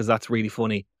did that because that's really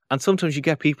funny. And sometimes you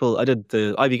get people, I did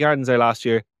the Ivy Gardens there last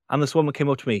year, and this woman came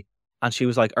up to me and she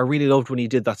was like, I really loved when you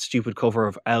did that stupid cover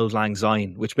of Auld Lang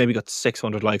Syne, which maybe got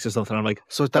 600 likes or something. I'm like,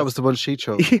 so that was the one she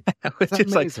chose. Yeah, which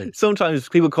is like, sometimes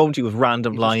people come to you with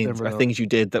random lines or things you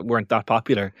did that weren't that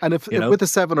popular. And if with the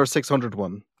 700 or 600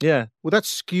 one, would that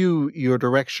skew your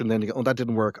direction? Then you go, oh, that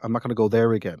didn't work, I'm not going to go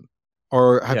there again.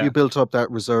 Or have you built up that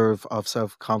reserve of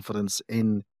self-confidence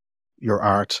in your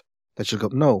art that you'll go,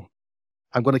 no,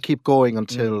 I'm going to keep going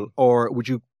until, or would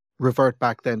you revert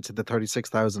back then to the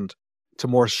 36,000 to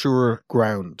more sure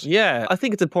ground? Yeah, I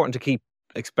think it's important to keep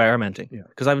experimenting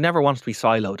because I've never wanted to be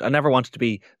siloed. I never wanted to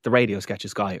be the radio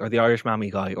sketches guy or the Irish Mammy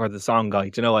guy or the song guy.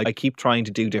 Do you know, I keep trying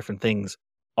to do different things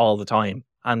all the time,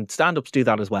 and stand-ups do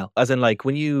that as well. As in, like,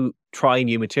 when you try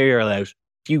new material out,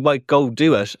 you might go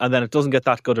do it and then it doesn't get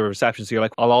that good of a reception, so you're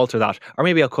like, I'll alter that, or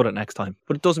maybe I'll cut it next time.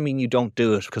 But it doesn't mean you don't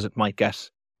do it because it mightn't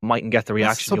get the reaction.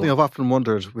 That's something I've often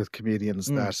wondered with comedians,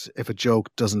 that if a joke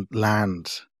doesn't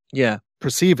land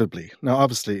perceivably, now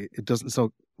obviously it doesn't, it's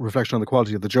no reflection on the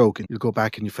quality of the joke, and you'll go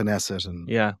back and you finesse it and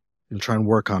you'll try and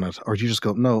work on it, or you just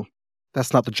go, no,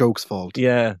 that's not the joke's fault.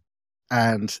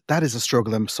 And that is a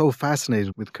struggle. I'm so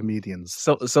fascinated with comedians.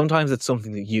 So sometimes it's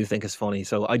something that you think is funny.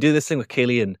 So I do this thing with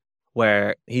Killian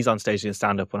where he's on stage doing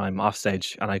stand-up when I'm off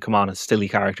stage, and I come on as silly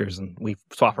characters and we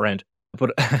swap around.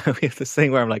 But we have this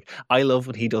thing where I'm like, I love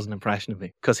when he does an impression of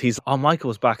me, because Michael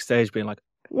was backstage being like,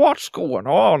 what's going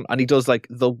on? And he does like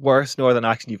the worst northern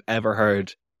accent you've ever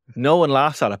heard. No one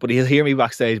laughs at it, but he'll hear me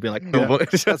backstage being like, no, but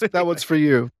that one's for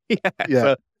you.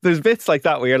 So there's bits like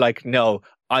that where you're like, no,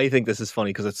 I think this is funny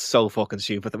because it's so fucking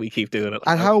stupid that we keep doing it.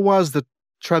 And how was the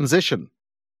transition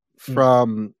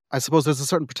from, I suppose there's a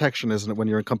certain protection, isn't it, when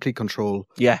you're in complete control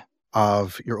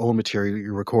of your own material,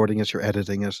 you're recording it, you're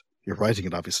editing it, you're writing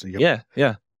it, obviously.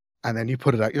 And then you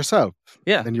put it out yourself.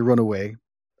 Then you run away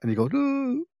and you go,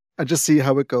 "Ooh," and just see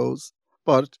how it goes.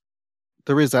 But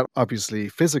there is that obviously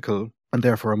physical and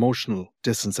therefore emotional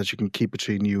distance that you can keep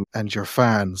between you and your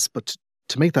fans. But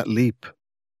to make that leap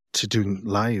to doing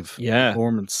live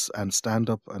performance and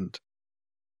stand-up, and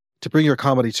to bring your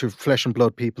comedy to flesh and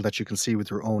blood people that you can see with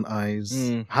your own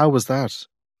eyes, how was that?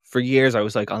 For years I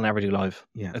was like, I'll never do live.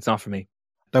 It's not for me.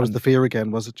 That was the fear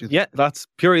again, was it? Yeah, that's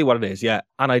purely what it is,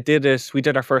 And I did it, we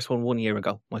did our first one 1 year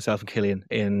ago, myself and Killian,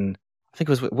 in, I think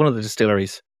it was one of the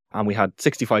distilleries, and we had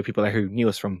 65 people there who knew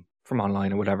us from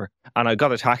online or whatever. And I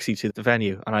got a taxi to the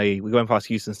venue, and we went past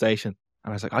Euston Station,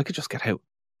 and I was like, I could just get out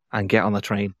and get on the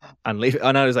train and leave.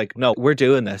 And I was like, no, we're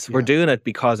doing this. We're doing it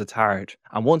because it's hard.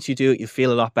 And once you do it, you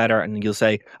feel a lot better, and you'll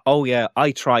say, oh yeah,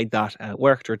 I tried that, and it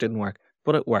worked or it didn't work,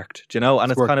 but it worked, do you know?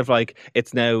 And it's kind of like,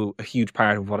 it's now a huge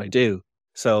part of what I do.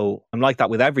 So I'm like that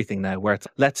with everything now, where it's,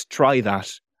 let's try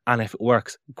that, and if it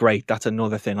works, great, that's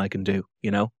another thing I can do,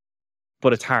 you know?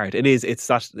 But it's hard. It's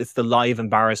the live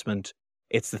embarrassment.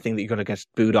 It's the thing that you're going to get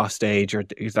booed off stage or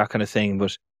that kind of thing.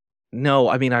 But no,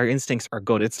 I mean, our instincts are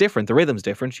good. It's different. The rhythm's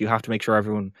different. You have to make sure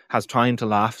everyone has time to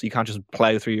laugh. You can't just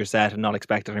plow through your set and not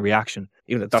expect any reaction.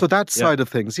 So that side of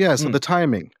things, so the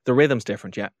timing. The rhythm's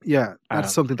different, Yeah,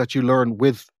 that's something that you learn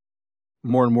with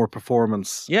more and more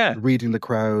performance. Reading the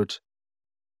crowd.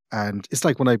 And it's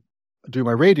like when I do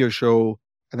my radio show,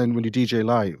 and then when you DJ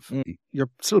live, you're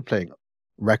still playing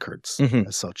records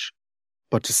as such.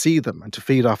 But to see them and to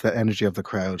feed off that energy of the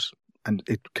crowd, and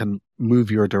it can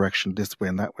move your direction this way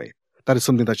and that way. That is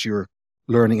something that you're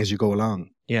learning as you go along.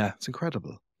 Yeah. It's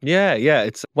incredible. Yeah.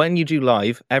 It's when you do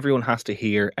live, everyone has to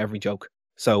hear every joke.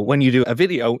 So when you do a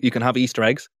video, you can have Easter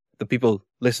eggs that people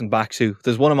listen back to.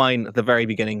 There's one of mine at the very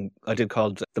beginning I did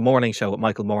called The Morning Show with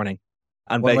Michael Morning.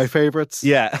 And one of my favourites.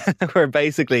 Yeah. Where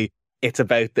basically it's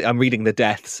about, I'm reading the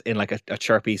deaths in like a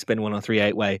chirpy Spin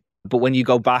 103.8 way. But when you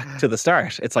go back to the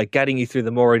start, it's like getting you through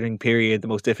the mourning period, the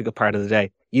most difficult part of the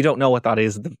day. You don't know what that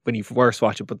is when you first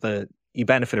watch it, but you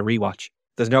benefit a rewatch.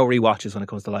 There's no rewatches when it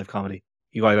comes to live comedy.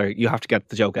 You have to get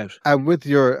the joke out. And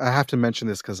I have to mention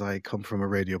this because I come from a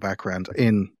radio background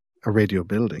in a radio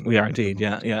building. We are indeed,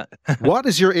 yeah. What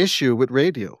is your issue with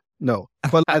radio? No.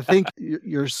 Well, I think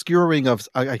your skewering of,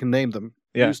 I can name them,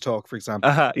 News Talk, for example.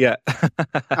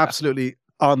 Absolutely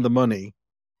on the money.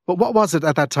 But what was it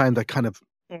at that time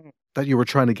that you were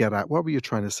trying to get at? What were you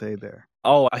trying to say there?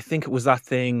 Oh, I think it was that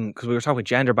thing, because we were talking about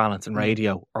gender balance in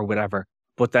radio or whatever,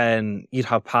 but then you'd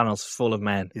have panels full of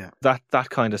men. Yeah. That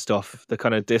kind of stuff, the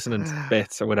kind of dissonant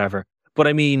bits or whatever. But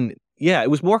I mean, yeah,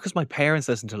 it was more because my parents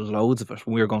listened to loads of it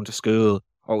when we were going to school,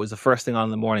 or it was the first thing on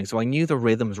in the morning. So I knew the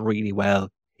rhythms really well.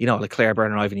 You know, like Claire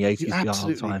Byrne and Ivan Yates used to be on all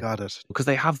the time. Got it. Because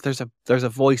there's a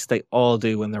voice they all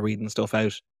do when they're reading stuff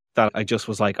out, that I just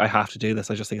was like, I have to do this.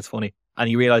 I just think it's funny. And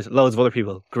you realise loads of other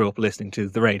people grew up listening to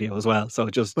the radio as well. So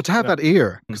but to have that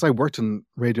ear, because I worked in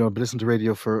radio, I've listened to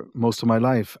radio for most of my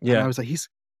life. And I was like,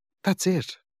 that's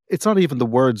it. It's not even the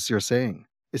words you're saying.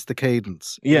 It's the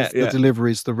cadence. It's the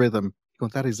deliveries, the rhythm.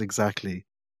 That is exactly,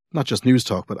 not just News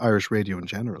Talk, but Irish radio in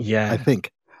general. Yeah. I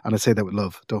think. And I say that with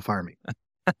love. Don't fire me.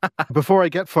 Before I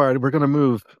get fired, we're going to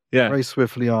move very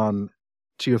swiftly on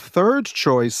to your third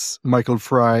choice, Michael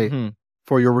Fry,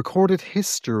 for your recorded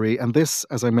history. And this,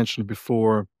 as I mentioned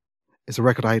before, is a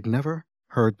record I had never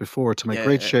heard before, to my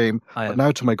great shame, but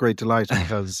now to my great delight,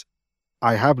 because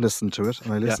I have listened to it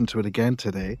and I listened to it again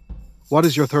today. What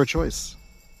is your third choice?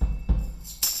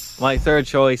 My third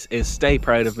choice is Stay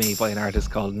Proud of Me by an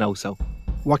artist called Noso.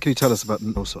 What can you tell us about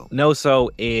Noso? Noso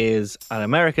is an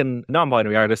American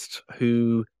non-binary artist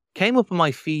who came up on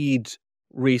my feed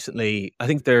recently. I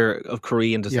think they're of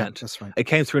Korean descent. Yeah, that's right. It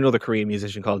came through another Korean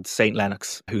musician called Saint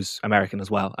Lennox, who's American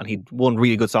as well. And he'd one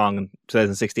really good song in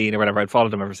 2016 or whatever. I'd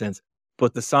followed him ever since.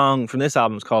 But the song from this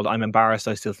album is called I'm Embarrassed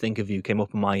I Still Think of You, came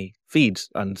up on my feed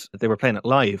and they were playing it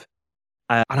live.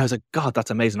 And I was like, God,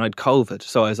 that's amazing. I had COVID.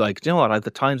 So I was like, do you know what? I had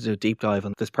the time to do a deep dive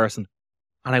on this person.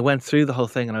 And I went through the whole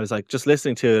thing and I was like, just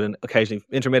listening to it and occasionally,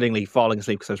 intermittently falling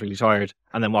asleep because I was really tired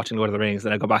and then watching Lord of the Rings.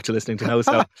 Then I go back to listening to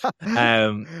Noso.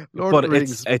 But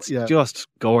it's just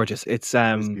gorgeous. It's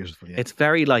beautiful, it's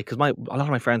very like, because a lot of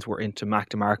my friends were into Mac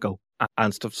DeMarco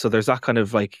and stuff. So there's that kind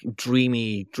of like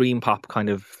dreamy, dream pop kind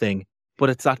of thing. But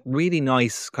it's that really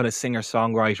nice kind of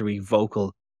singer-songwritery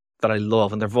vocal that I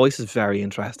love. And their voice is very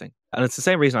interesting. And it's the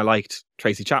same reason I liked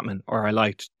Tracy Chapman or I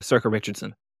liked Circa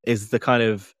Richardson, is the kind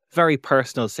of very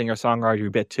personal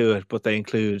singer-songwriter bit to it, but they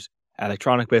include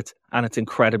electronic bits and it's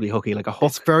incredibly hooky. Like a hook.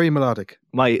 It's very melodic.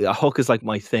 A hook is like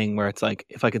my thing where it's like,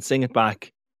 if I could sing it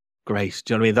back, great.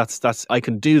 Do you know what I mean? That's I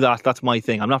can do that. That's my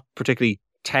thing. I'm not particularly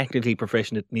technically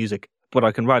proficient at music, but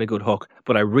I can write a good hook.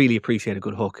 But I really appreciate a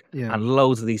good hook. Yeah. And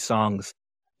loads of these songs,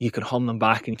 you can hum them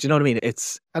back. And do you know what I mean?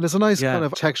 It's a nice kind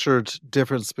of textured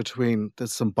difference between,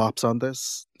 there's some bops on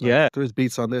this. There's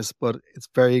beats on this, but it's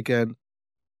very, again,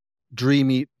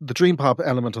 dreamy. The dream pop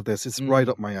element of this is right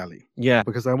up my alley. Yeah.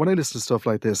 Because when I listen to stuff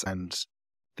like this and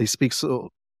they speak so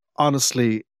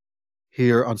honestly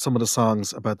here on some of the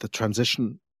songs about the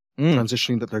transitioning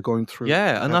that they're going through.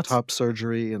 Yeah. And that's top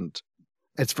surgery, and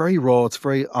it's very raw. It's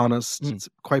very honest. It's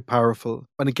quite powerful.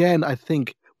 And again, I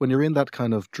think when you're in that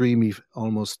kind of dreamy,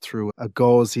 almost through a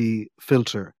gauzy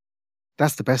filter,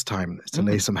 that's the best time to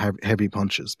lay some heavy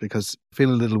punches, because you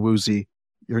feel a little woozy,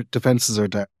 your defenses are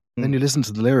down. Then you listen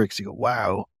to the lyrics, you go,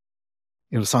 wow.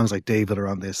 You know, songs like David are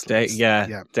on this.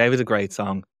 David's a great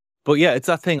song. But yeah, it's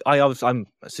that thing. I'm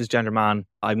a cisgender man.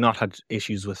 I've not had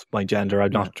issues with my gender.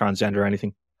 I'm not transgender or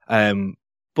anything.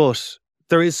 But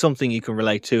there is something you can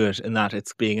relate to it, in that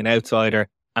it's being an outsider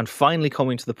and finally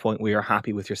coming to the point where you're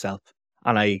happy with yourself.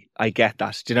 And I get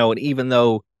that, you know, and even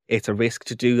though it's a risk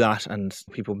to do that and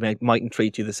people mightn't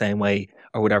treat you the same way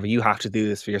or whatever, you have to do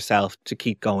this for yourself to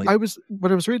keep going.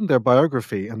 When I was reading their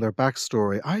biography and their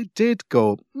backstory, I did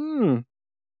go,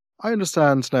 I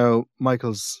understand now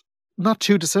Michael's not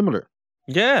too dissimilar.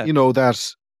 Yeah. You know,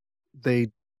 that they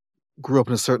grew up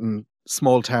in a certain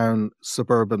small town,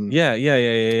 suburban.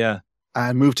 Yeah.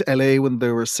 And moved to LA when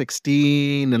they were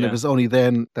 16. And it was only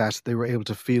then that they were able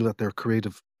to feel that their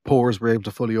creative pores were able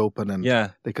to fully open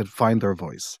and they could find their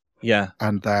voice. Yeah.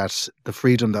 And that the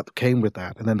freedom that came with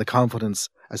that, and then the confidence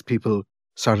as people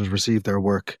started to receive their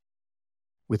work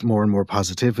with more and more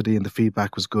positivity, and the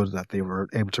feedback was good, that they were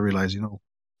able to realize, you know,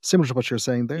 similar to what you're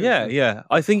saying there. Yeah.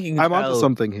 I think you can I'm tell onto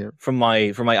something here from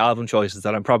my album choices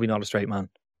that I'm probably not a straight man.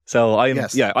 So I'm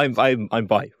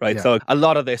bi, right? Yeah. So a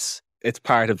lot of this, it's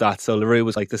part of that. So LaRue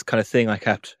was like this kind of thing I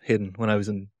kept hidden when I was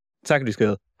in secondary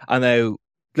school. And now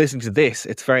listening to this,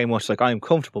 it's very much like I'm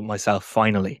comfortable with myself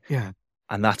finally. Yeah.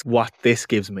 And that's what this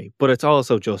gives me. But it's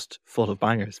also just full of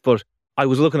bangers. But I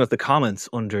was looking at the comments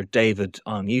under David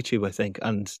on YouTube, I think,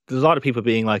 and there's a lot of people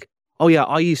being like, oh yeah,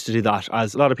 I used to do that.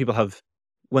 As a lot of people have,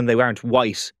 when they weren't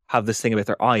white, have this thing about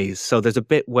their eyes. So there's a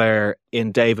bit where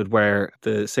in David where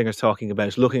the singer's talking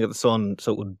about looking at the sun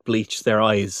so it would bleach their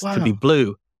eyes to be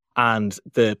blue, and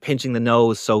the pinching the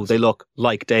nose so they look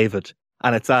like David.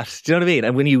 And it's that, do you know what I mean?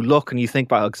 And when you look and you think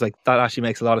about it, it's like, that actually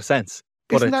makes a lot of sense.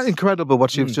 Isn't that incredible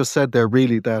what you've just said there,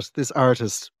 really, that this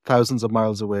artist, thousands of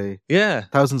miles away,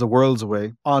 thousands of worlds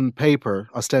away, on paper,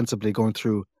 ostensibly going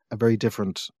through a very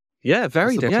different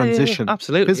very different transition. Yeah,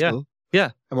 absolutely. Physical,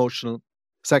 emotional,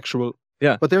 sexual.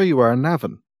 Yeah. But there you are in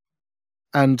Navan.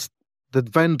 And the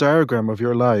Venn diagram of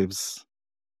your lives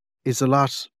is a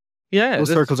lot. Yeah. Those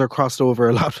circles are crossed over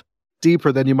a lot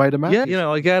deeper than you might imagine. Yeah, you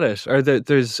know, I get it. Or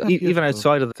there's, even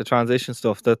outside of the transition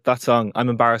stuff, that song, I'm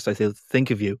Embarrassed I Still Think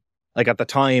of You. Like at the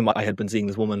time, I had been seeing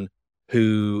this woman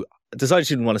who decided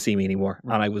she didn't want to see me anymore.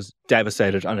 And I was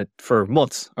devastated on it for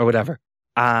months or whatever.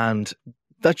 And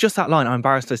that's just that line, I'm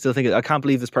embarrassed I still think it. I can't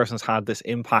believe this person's had this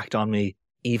impact on me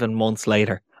even months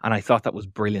later. And I thought that was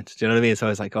brilliant. Do you know what I mean? So I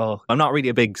was like, oh, I'm not really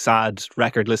a big sad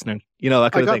record listener. You know,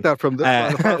 that kind of thing. That from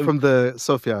the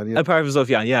Sufjan. Yeah. Apart from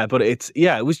Sufjan, yeah. But it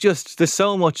was just, there's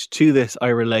so much to this I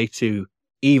relate to,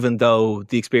 even though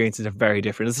the experiences are very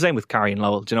different. It's the same with Carrie and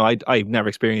Lowell. Do you know, I've never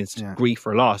experienced grief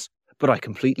or loss, but I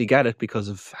completely get it because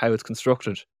of how it's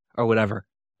constructed or whatever.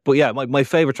 But yeah, my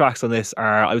favourite tracks on this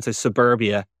are, I would say,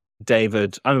 Suburbia,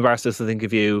 David, I'm Embarrassed to Think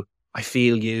of You, I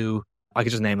Feel You. I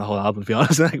could just name the whole album, to be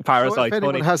honest. Like Parasite, So if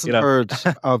anyone Honey, hasn't heard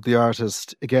of the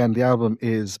artist, again, the album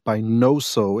is by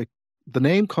No-So. The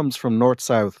name comes from North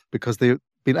South because they've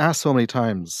been asked so many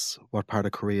times what part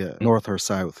of Korea, North or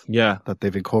South, Yeah, that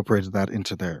they've incorporated that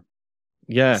into their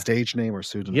yeah. stage name or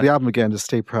pseudonym. Yeah. The album, again, is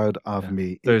Stay Proud of Yeah.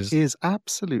 Me. There's- It is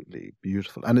absolutely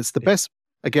beautiful. And it's the best,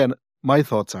 again, my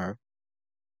thoughts are,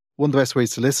 one of the best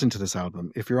ways to listen to this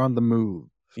album, if you're on the move,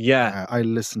 Yeah. I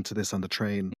listened to this on the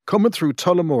train, coming through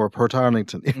Tullamore, Port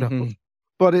Arlington, you know. Mhm.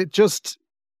 But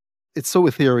it's so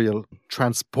ethereal,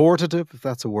 transportative, if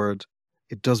that's a word.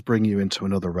 It does bring you into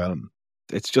another realm.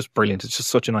 It's just brilliant. It's just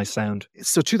such a nice sound.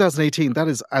 So 2018, that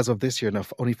is, as of this year now,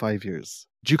 only 5 years.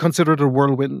 Do you consider it a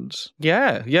whirlwind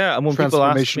Yeah, yeah. And when people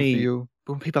ask transformation me, for you?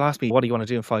 what do you want to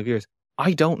do in 5 years?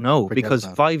 I don't know, Forget because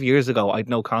about it. 5 years ago, I'd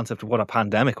no concept of what a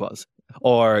pandemic was.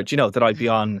 Or, do you know, that I'd be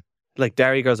on, like,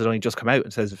 Dairy Girls had only just come out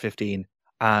in 2015.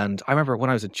 And I remember when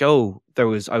I was at Joe, I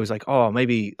was like, oh,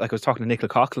 maybe, like, I was talking to Nicola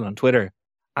Coughlin on Twitter,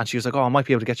 and she was like, oh, I might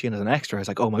be able to get you in as an extra. I was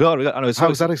like, oh my God. And I was How so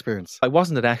was that experience? I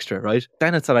wasn't an extra, right?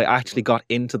 Then it's that I actually got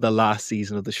into the last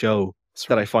season of the show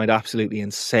that I find absolutely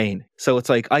insane. So it's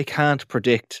like, I can't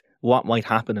predict what might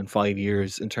happen in 5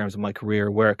 years in terms of my career,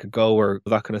 where it could go or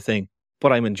that kind of thing.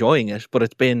 But I'm enjoying it. But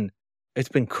it's been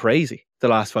crazy the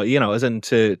last 5, as in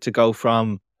to go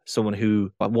from someone who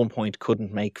at one point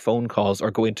couldn't make phone calls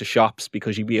or go into shops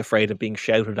because you'd be afraid of being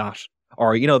shouted at,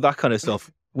 or, that kind of stuff.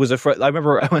 I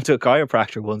remember I went to a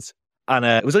chiropractor once, and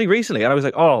it was only recently, and I was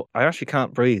like, oh, I actually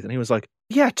can't breathe. And he was like,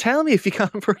 yeah, tell me if you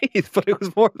can't breathe. But it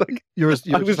was more like, I was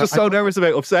just so nervous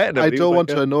about upsetting him. I And he don't was want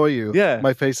like, to annoy you. Yeah.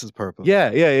 My face is purple.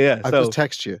 Yeah. I'll just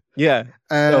text you. Yeah.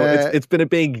 So Uh, it's been a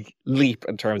big leap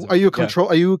in terms of. Are you yeah.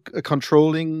 Are you a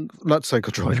controlling? Not say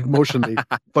controlling emotionally,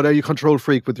 but are you a control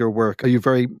freak with your work? Are you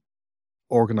very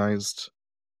organized?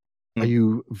 Are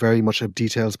you very much a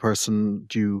details person?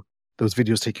 Those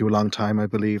videos take you a long time? I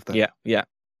believe that. Yeah.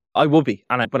 I would be.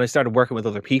 And when I started working with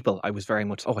other people, I was very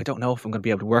much, I don't know if I'm going to be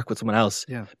able to work with someone else.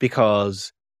 Yeah.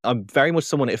 Because I'm very much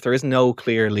someone, if there is no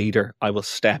clear leader, I will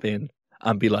step in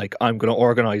and be like, I'm going to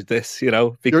organize this,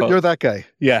 because You're that guy.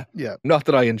 yeah. Yeah. Not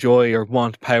that I enjoy or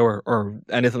want power or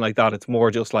anything like that. It's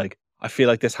more just like, I feel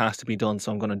like this has to be done,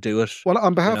 so I'm going to do it. Well,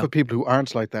 on behalf know? of people who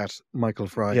aren't like that, Michael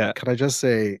Fry, Yeah. can I just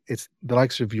say it's the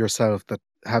likes of yourself that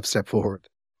have stepped forward,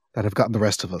 that have gotten the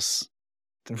rest of us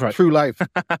Right. through life.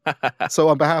 So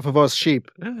on behalf of us sheep,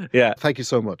 Yeah. thank you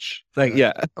so much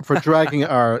Yeah. for dragging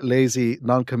our lazy,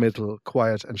 non-committal,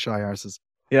 quiet and shy arses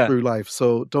Yeah. through life.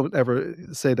 So don't ever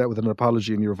say that with an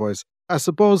apology in your voice. I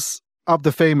suppose of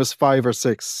the famous 5 or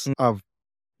 6 of,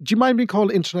 do you mind being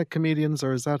called internet comedians,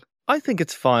 or is that? I think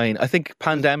it's fine. I think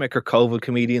pandemic or COVID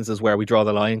comedians is where we draw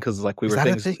the line, because like we Is were that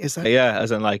a things. thing? Is that? Yeah,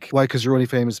 as in like, Why? Because you're only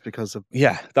famous because of.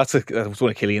 yeah, that was one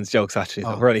of Killian's jokes actually.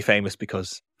 Oh. We're only famous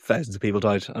because thousands of people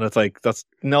died, and it's like that's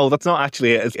not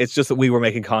actually it. It's just that we were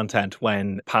making content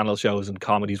when panel shows and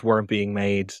comedies weren't being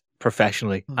made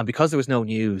professionally, and because there was no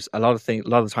news, a lot of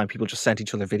the time people just sent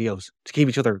each other videos to keep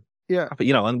each other. Yeah.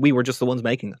 Happy, and we were just the ones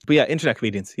making them. But yeah, internet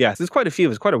comedians. Yes, there's quite a few.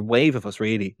 There's quite a wave of us,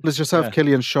 really. There's yourself, Yeah.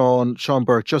 Killian, Sean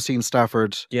Burke, Justine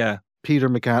Stafford, Yeah, Peter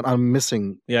McCann. I'm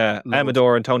missing yeah. Loads. Emma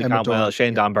Dore and Tony Emma Campbell, Dore,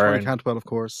 Shane yeah, Dan Tony Byrne. Cantwell, of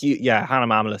course. Yeah, Hannah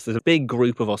Mamlis. There's a big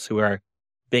group of us who are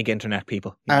big internet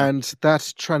people. And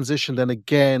that transition then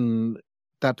again,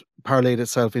 that parlayed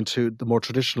itself into the more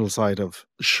traditional side of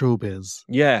showbiz.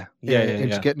 Yeah,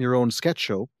 Into getting your own sketch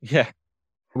show, yeah.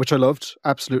 which I loved,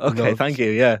 absolutely Okay, loved. thank you.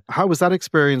 Yeah. How was that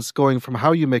experience going from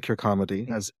how you make your comedy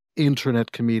as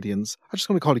internet comedians? I'm just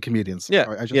going to call it comedians. Yeah,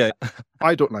 Sorry, yeah.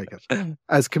 I don't like it.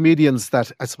 As comedians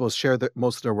that I suppose share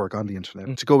most of their work on the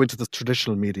internet, to go into the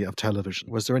traditional media of television.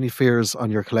 Was there any fears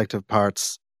on your collective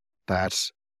parts that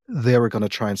they were going to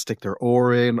try and stick their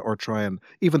oar in, or try and,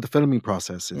 even the filming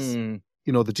process is, Mm,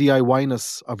 the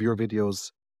DIY-ness of your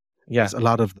videos yeah. is a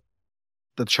lot of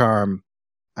the charm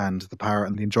and the power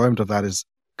and the enjoyment of that is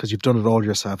because you've done it all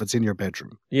yourself. It's in your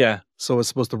bedroom. Yeah. So I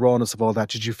suppose the rawness of all that,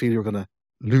 did you feel you were going to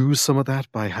lose some of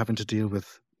that by having to deal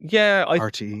with Yeah,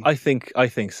 RTE? I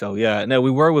think so. Yeah. Now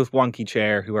we were with Wonky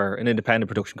Chair, who are an independent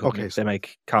production company. Okay, so- They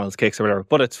make Callum's Kicks or whatever,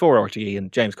 but it's for RTE,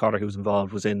 and James Cotter, who was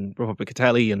involved, was in Republic of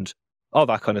Telly and all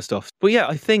that kind of stuff. But yeah,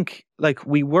 I think like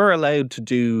we were allowed to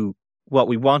do what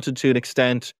we wanted to an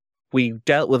extent. We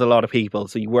dealt with a lot of people,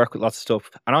 so you work with lots of stuff.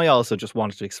 And I also just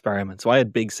wanted to experiment. So I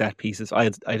had big set pieces. I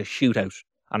had a shootout,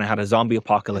 and I had a zombie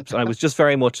apocalypse. And I was just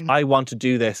very much, I want to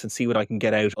do this and see what I can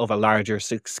get out of a larger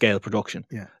scale production.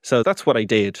 Yeah. So that's what I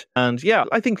did. And yeah,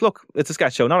 I think, look, it's a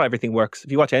sketch show. Not everything works.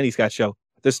 If you watch any sketch show,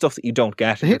 there's stuff that you don't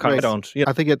get. The You hit kind of rate, don't. You know,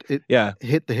 I think it yeah.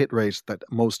 hit the hit rate that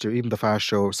most do, even The Fast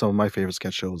Show, some of my favourite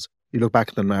sketch shows. You look back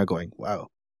at them now going, wow.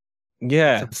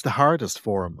 Yeah. It's the hardest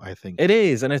form, I think, It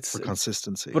is. And it's, for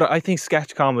consistency. but I think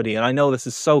sketch comedy, and I know this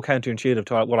is so counterintuitive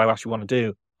to what I actually want to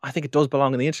do, I think it does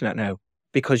belong on the internet now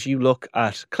because you look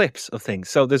at clips of things.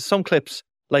 So there's some clips,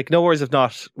 like No Worries If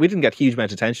Not, we didn't get huge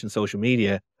amount of attention on social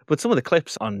media, but some of the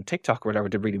clips on TikTok or whatever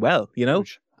did really well, you know?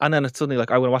 Huge. And then it's suddenly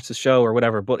like, I want to watch the show or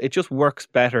whatever, but it just works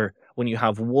better when you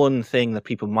have one thing that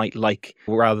people might like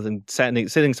rather than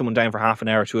sitting someone down for half an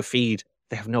hour to a feed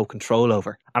they have no control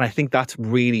over. And I think that's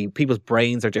really, people's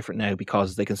brains are different now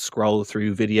because they can scroll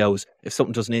through videos. If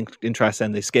something doesn't interest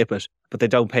them, they skip it, but they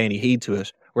don't pay any heed to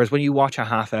it. Whereas when you watch a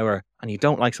half hour and you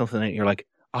don't like something and you're like,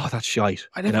 oh, that's shite.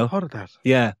 I never thought of that.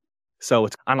 Yeah. So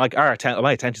it's, and like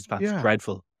my attention span is Yeah.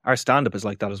 dreadful. Our stand-up is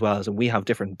like that as well. And we have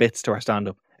different bits to our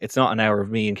stand-up. It's not an hour of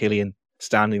me and Killian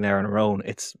standing there on our own.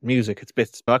 It's music, it's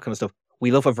bits, that kind of stuff.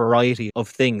 We love a variety of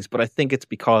things, but I think it's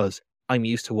because I'm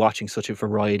used to watching such a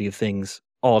variety of things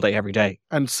all day, every day.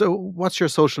 And so what's your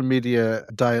social media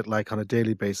diet like on a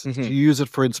daily basis? Mhm. Do you use it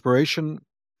for inspiration,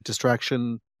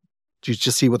 distraction? Do you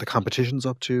just see what the competition's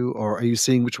up to? Or are you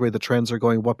seeing which way the trends are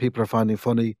going, what people are finding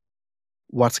funny,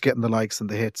 what's getting the likes and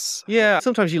the hits? Yeah,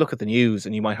 sometimes you look at the news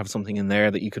and you might have something in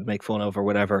there that you could make fun of or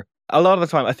whatever. A lot of the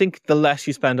time, I think the less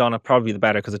you spend on it, probably the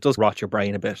better, because it does rot your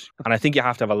brain a bit. And I think you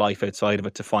have to have a life outside of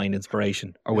it to find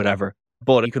inspiration or whatever.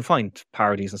 But you can find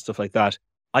parodies and stuff like that.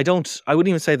 I wouldn't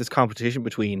even say there's competition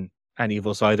between any of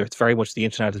us either. It's very much the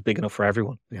internet is big enough for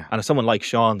everyone. Yeah. And if someone likes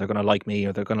Sean, they're going to like me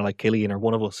or they're going to like Killian or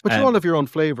one of us. But you all have your own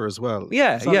flavour as well.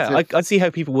 Yeah, It's not as yeah. if I see how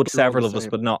people would you're all several the of us,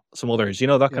 same. but not some others, you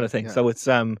know, that kind Yeah, of thing. yeah. So it's,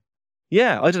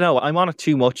 yeah, I don't know. I'm on it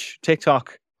too much.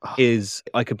 TikTok Oh. is,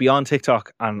 I could be on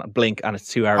TikTok and blink and it's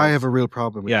 2 hours. I have a real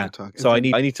problem with Yeah. TikTok. So I It's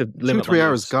need to limit 2-3 my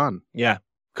hours use. gone. Yeah.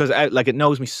 Because like it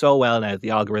knows me so well now.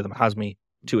 The algorithm has me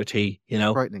to a T, you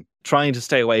know, Frightening. trying to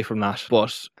stay away from that.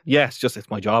 But yeah, it's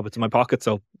my job. It's in my pocket.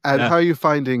 So And Yeah. how are you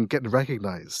finding getting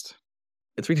recognised?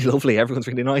 it's really lovely. Everyone's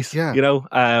really nice. Yeah. You know,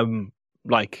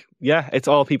 like, yeah, it's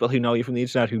all people who know you from the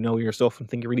internet, who know your stuff and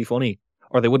think you're really funny,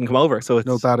 or they wouldn't come over. So it's,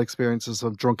 No bad experiences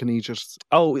of drunken Egypt.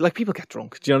 oh, like people get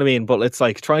drunk. Do you know what I mean? But it's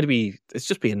like it's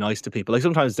just being nice to people. Like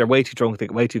sometimes they're way too drunk, they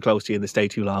get way too close to you and they stay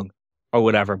too long or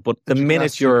whatever. But the Do you minute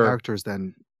ask your you're, characters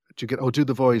then, do you get, do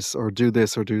the voice or do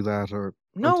this or do that? Or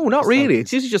no, or not really. It's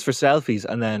selfies? usually just for selfies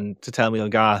and then to tell me on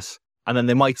gas. And then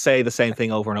they might say the same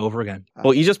thing over and over again.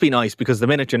 But you just be nice because the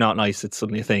minute you're not nice, it's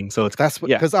suddenly a thing. So it's, That's what,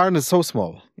 yeah. because Ireland is so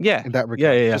small yeah. in that regard.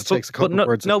 Yeah, yeah, It yeah. just takes a But couple of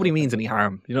words. nobody means any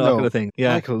harm. You know, that No. kind of thing.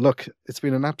 Yeah. Michael, look, it's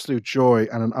been an absolute joy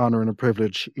and an honour and a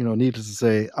privilege. You know, needless to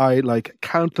say, I, like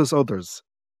countless others,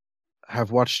 have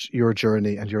watched your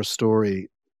journey and your story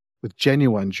with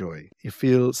genuine joy. You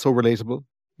feel so relatable.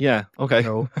 Yeah. Okay. You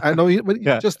know, I know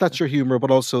Yeah. just that's your humour, but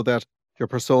also that your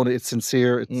persona, it's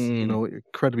sincere, it's, you Mm. know, you're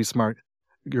incredibly smart,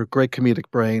 you're a great comedic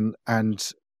brain,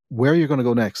 and where you're going to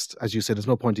go next, as you said, there's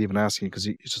no point even asking because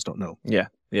you just don't know. Yeah.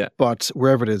 Yeah. But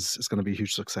wherever it is, it's going to be a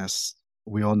huge success.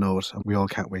 We all know it, and we all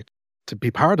can't wait to be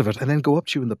part of it, and then go up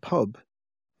to you in the pub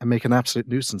and make an absolute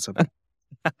nuisance of it.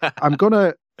 I'm going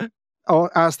to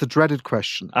ask the dreaded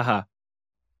question. Uh-huh.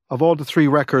 Of all the 3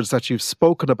 records that you've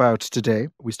spoken about today,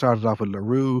 we started off with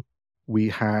LaRue, we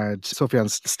had Sufjan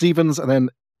Stevens, and then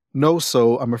No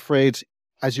So, I'm afraid,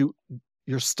 as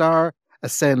your star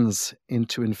ascends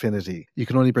into infinity, you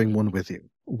can only bring one with you.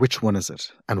 Which one is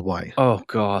it and why? Oh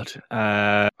God,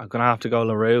 I'm gonna have to go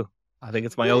LaRue. I think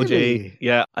it's my Really? OG.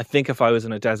 Yeah, I think if I was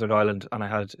in a desert island and I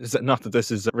had, is it not that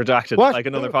this is redacted, What? like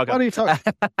another What podcast? are you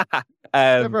talking?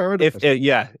 Never heard of it.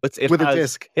 Yeah, it With a has,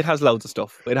 disc. It has loads of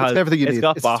stuff. It has everything you it's need.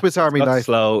 Got It's a bops, Swiss Army it's got knife.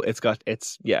 slow. I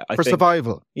For think,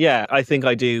 survival. yeah, I think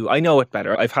I do. I know it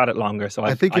better. I've had it longer, so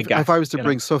I think if guess, I was to you know,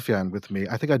 bring Sufjan with me,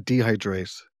 I think I'd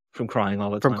dehydrate from crying all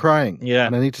the from time. crying. Yeah.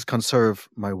 And I need to conserve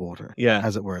my water, Yeah.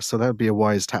 as it were. So that would be a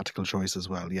wise tactical choice as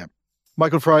well. Yeah.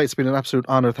 Michael Fry, it's been an absolute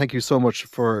honour. Thank you so much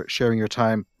for sharing your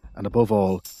time and above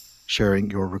all,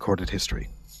 sharing your recorded history.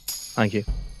 Thank you.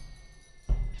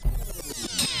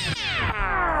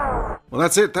 Well,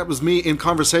 that's it. That was me in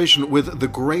conversation with the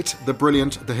great, the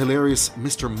brilliant, the hilarious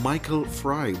Mr. Michael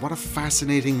Fry. What a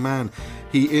fascinating man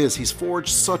he is. He's forged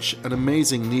such an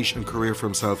amazing niche and career for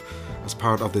himself as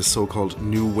part of this so-called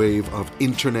new wave of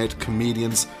internet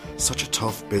comedians. Such a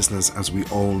tough business, as we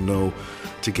all know,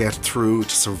 to get through,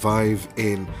 to survive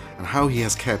in. And how he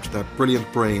has kept that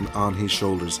brilliant brain on his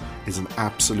shoulders is an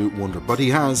absolute wonder. But he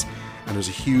has, and there's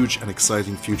a huge and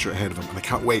exciting future ahead of him. And I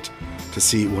can't wait to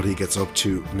see what he gets up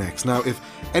to next. Now, if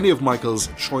any of Michael's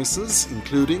choices,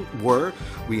 including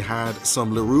we had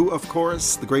some LaRue, of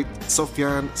course, the great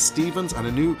Sufjan Stevens, and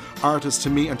a new artist to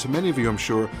me and to many of you, I'm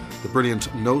sure, the brilliant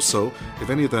Noso. If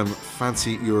any of them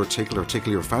fancy your tickle or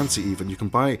tickle your fancy even, you can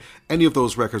buy any of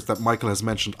those records that Michael has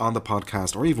mentioned on the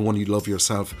podcast, or even one you love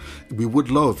yourself. We would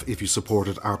love if you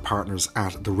supported our partners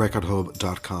at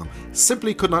therecordhub.com.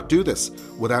 Simply could not do this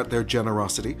without their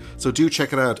generosity, so do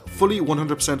check it out. Fully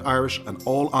 100% Irish and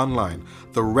all online,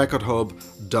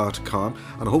 therecordhub.com.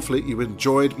 And hopefully you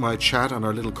enjoyed my chat and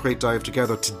our little crate dive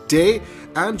together today,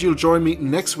 and you'll join me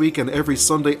next week and every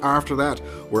Sunday after that,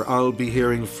 where I'll be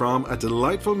hearing from a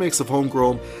delightful mix of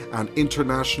homegrown and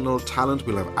international talent.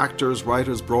 We'll have actors,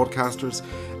 writers, broadcasters,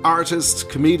 artists,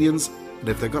 comedians, and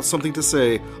if they've got something to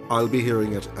say, I'll be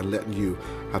hearing it and letting you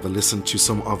have a listen to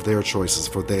some of their choices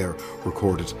for their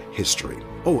recorded history.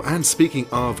 Oh, and speaking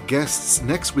of guests,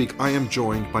 next week I am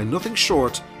joined by nothing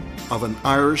short of an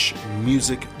Irish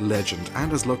music legend,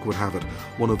 and as luck would have it,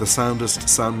 one of the soundest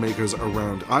sound makers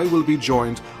around. I will be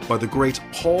joined by the great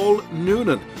Paul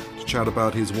Noonan to chat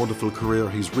about his wonderful career,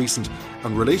 his recent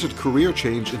and related career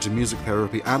change into music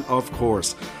therapy, and of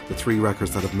course, the 3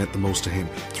 records that have meant the most to him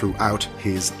throughout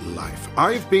his life.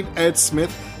 I've been Ed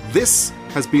Smith. This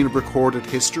has been Recorded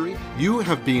History. You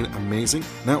have been amazing.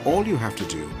 Now all you have to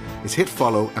do is hit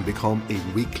follow and become a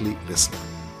weekly listener.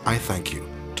 I thank you.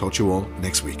 Talk to you all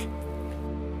next week.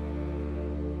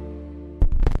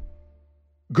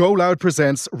 Go Loud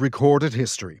presents Recorded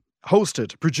History.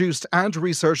 Hosted, produced and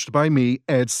researched by me,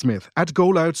 Ed Smith, at Go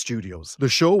Loud Studios. The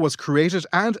show was created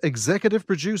and executive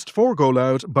produced for Go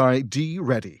Loud by Dee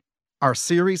Reddy. Our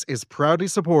series is proudly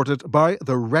supported by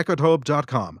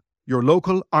therecordhub.com, your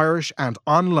local Irish and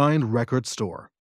online record store.